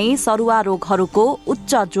सर्ने सरुवा रोगहरूको उच्च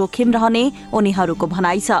जोखिम रहने उनीहरूको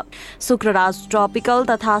भनाइ छ। शुक्रराज ट्रपिकल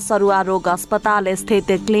तथा सरुवा रोग अस्पताल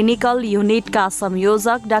स्थित क्लिनिकल युनिटका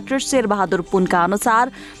संयोजक डाक्टर शेरबहादुर पुनका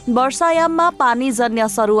अनुसार वर्षायाममा पानीजन्य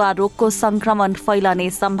सरुवा रोगको संक्रमण फैलने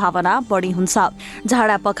सम्भावना बढी हुन्छ।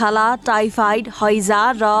 झाडा पखाला, टाइफाइड, हैजा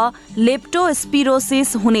र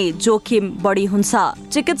लेप्टोस्पिरोसिस हुने जोखिम बढी हुन्छ।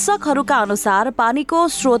 चिकित्सकहरूका अनुसार पानीको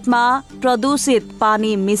स्रोतमा प्रदूषित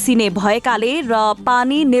पानी मिसिने भएकाले र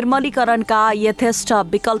पानी निर्मलीकरणका यथेष्ट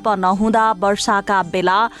विकल्प नहुँदा वर्षाका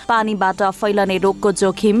बेला पानीबाट फैलने रोगको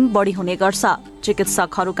जोखिम बढी हुने गर्छ।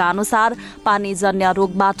 चिकित्सकहरूका अनुसार पानीजन्य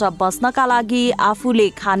रोगबाट बच्नका लागि आफूले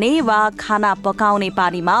खाने वा खाना पकाउने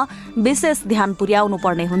पानीमा विशेष ध्यान पुर्याउनु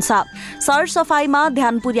पर्ने हुन्छ। सरसफाइमा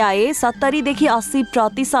ध्यान पुर्याए 70 देखि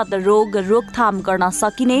 80% रोग रोकथाम गर्न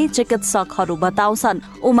सकिने चिकित्सकहरू बताउँछन्।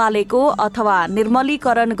 उमालेको अथवा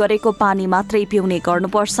निर्मलीकरण गरेको पानी मात्रै पिउने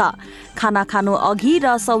गर्नुपर्छ। खाना खानु अघि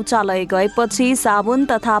र शौचालय गएपछि साबुन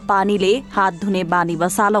तथा पानीले हात धुने बानी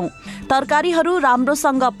बसालौं। तरकारीहरू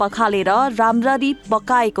राम्रोसँग पखालेर राम्ररी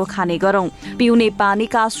पकाएको खाने गरौं। पिउने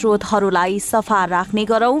पानीका स्रोतहरूलाई सफा राख्ने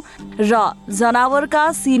गरौं र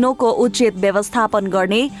जनावरका सिनोको उचित व्यवस्थापन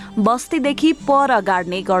गर्ने, बस्तीदेखि पर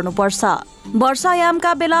गाड्ने गर्नुपर्छ।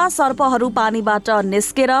 वर्षायामका बेला सर्पहरू पानीबाट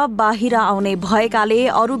निस्केर बाहिर आउने भएकाले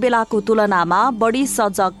अरू बेलाको तुलनामा बढी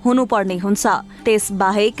सजग हुनुपर्ने हुन्छ।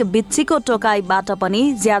 त्यसबाहेक बिच्छीको टोकाइबाट पनि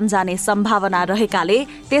ज्यान जाने सम्भावना रहेकाले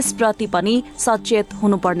त्यसप्रति पनि सचेत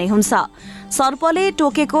हुनुपर्ने हुन्छ। सर्पले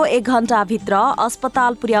टोकेको 1 घण्टाभित्र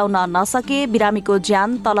अस्पताल पुर्याउन नसके बिरामीको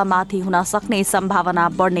ज्यान तलमाथि हुन सक्ने सम्भावना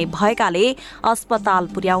बढ्ने भएकाले अस्पताल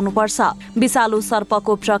पुर्याउनुपर्छ। विषालु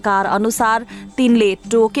सर्पको प्रकार अनुसार तिनले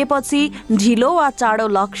टोकेपछि ढिलो वा चाँडो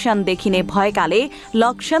लक्षण देखिने भएकाले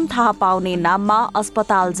लक्षण थाहा पाउने नाममा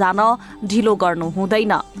अस्पताल जान ढिलो गर्नु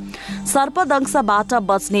हुँदैन। सर्पदंशबाट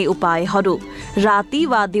बच्ने उपायहरू: राति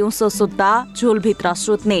वा दिउँसो सुत्दा झोलभित्र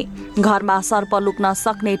सुत्ने, घरमा सर्प लुक्न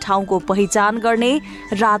सक्ने ठाउँको पहिचान गर्ने,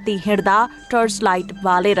 राति हिँड्दा टर्च लाइट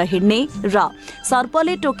बालेर हिँड्ने र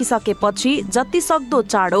सर्पले टोकिसकेपछि जति सक्दो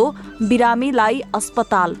चाँडो बिरामीलाई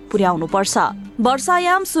अस्पताल पुर्याउनुपर्छ।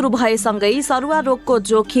 वर्षायाम सुरु भएसँगै सरुवा रोगको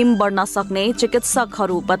जोखिम बढ्न सक्ने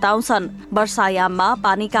चिकित्सकहरू बताउँछन्। वर्षायाममा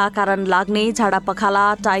पानीका कारण लाग्ने झाडापखाला,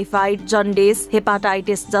 टाइफाइड, जन्डिस,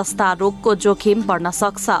 हेपाटाइटिस जस्ता रोगको जोखिम बढ्न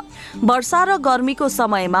सक्छ। वर्षा र गर्मीको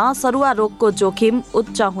समयमा सरुवा रोगको जोखिम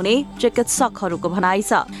उच्च हुने चिकित्सकहरूको भनाइ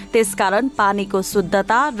छ। त्यसकारण पानीको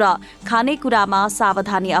शुद्धता र खानेकुरामा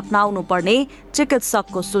सावधानी अपनाउनु पर्ने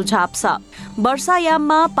चिकित्सकको सुझाव छ।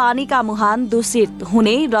 वर्षायाममा पानीका मुहान दूषित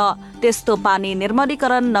हुने र त्यस्तो पानी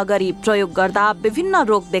निर्मलीकरण नगरी प्रयोग गर्दा विभिन्न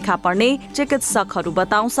रोग देखा पर्ने चिकित्सकहरू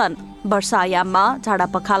बताउँछन्। वर्षायाममा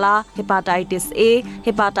झाडापखाला, हेपाटाइटिस ए,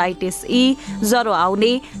 हेपाटाइटिस ई, ज्वरो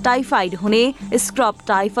आउने, टाइफाइड हुने, स्क्रब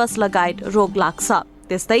टाइफस लगायत रोग लाग्छ।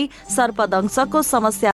 त्यस्तै सर्पदंशको समस्या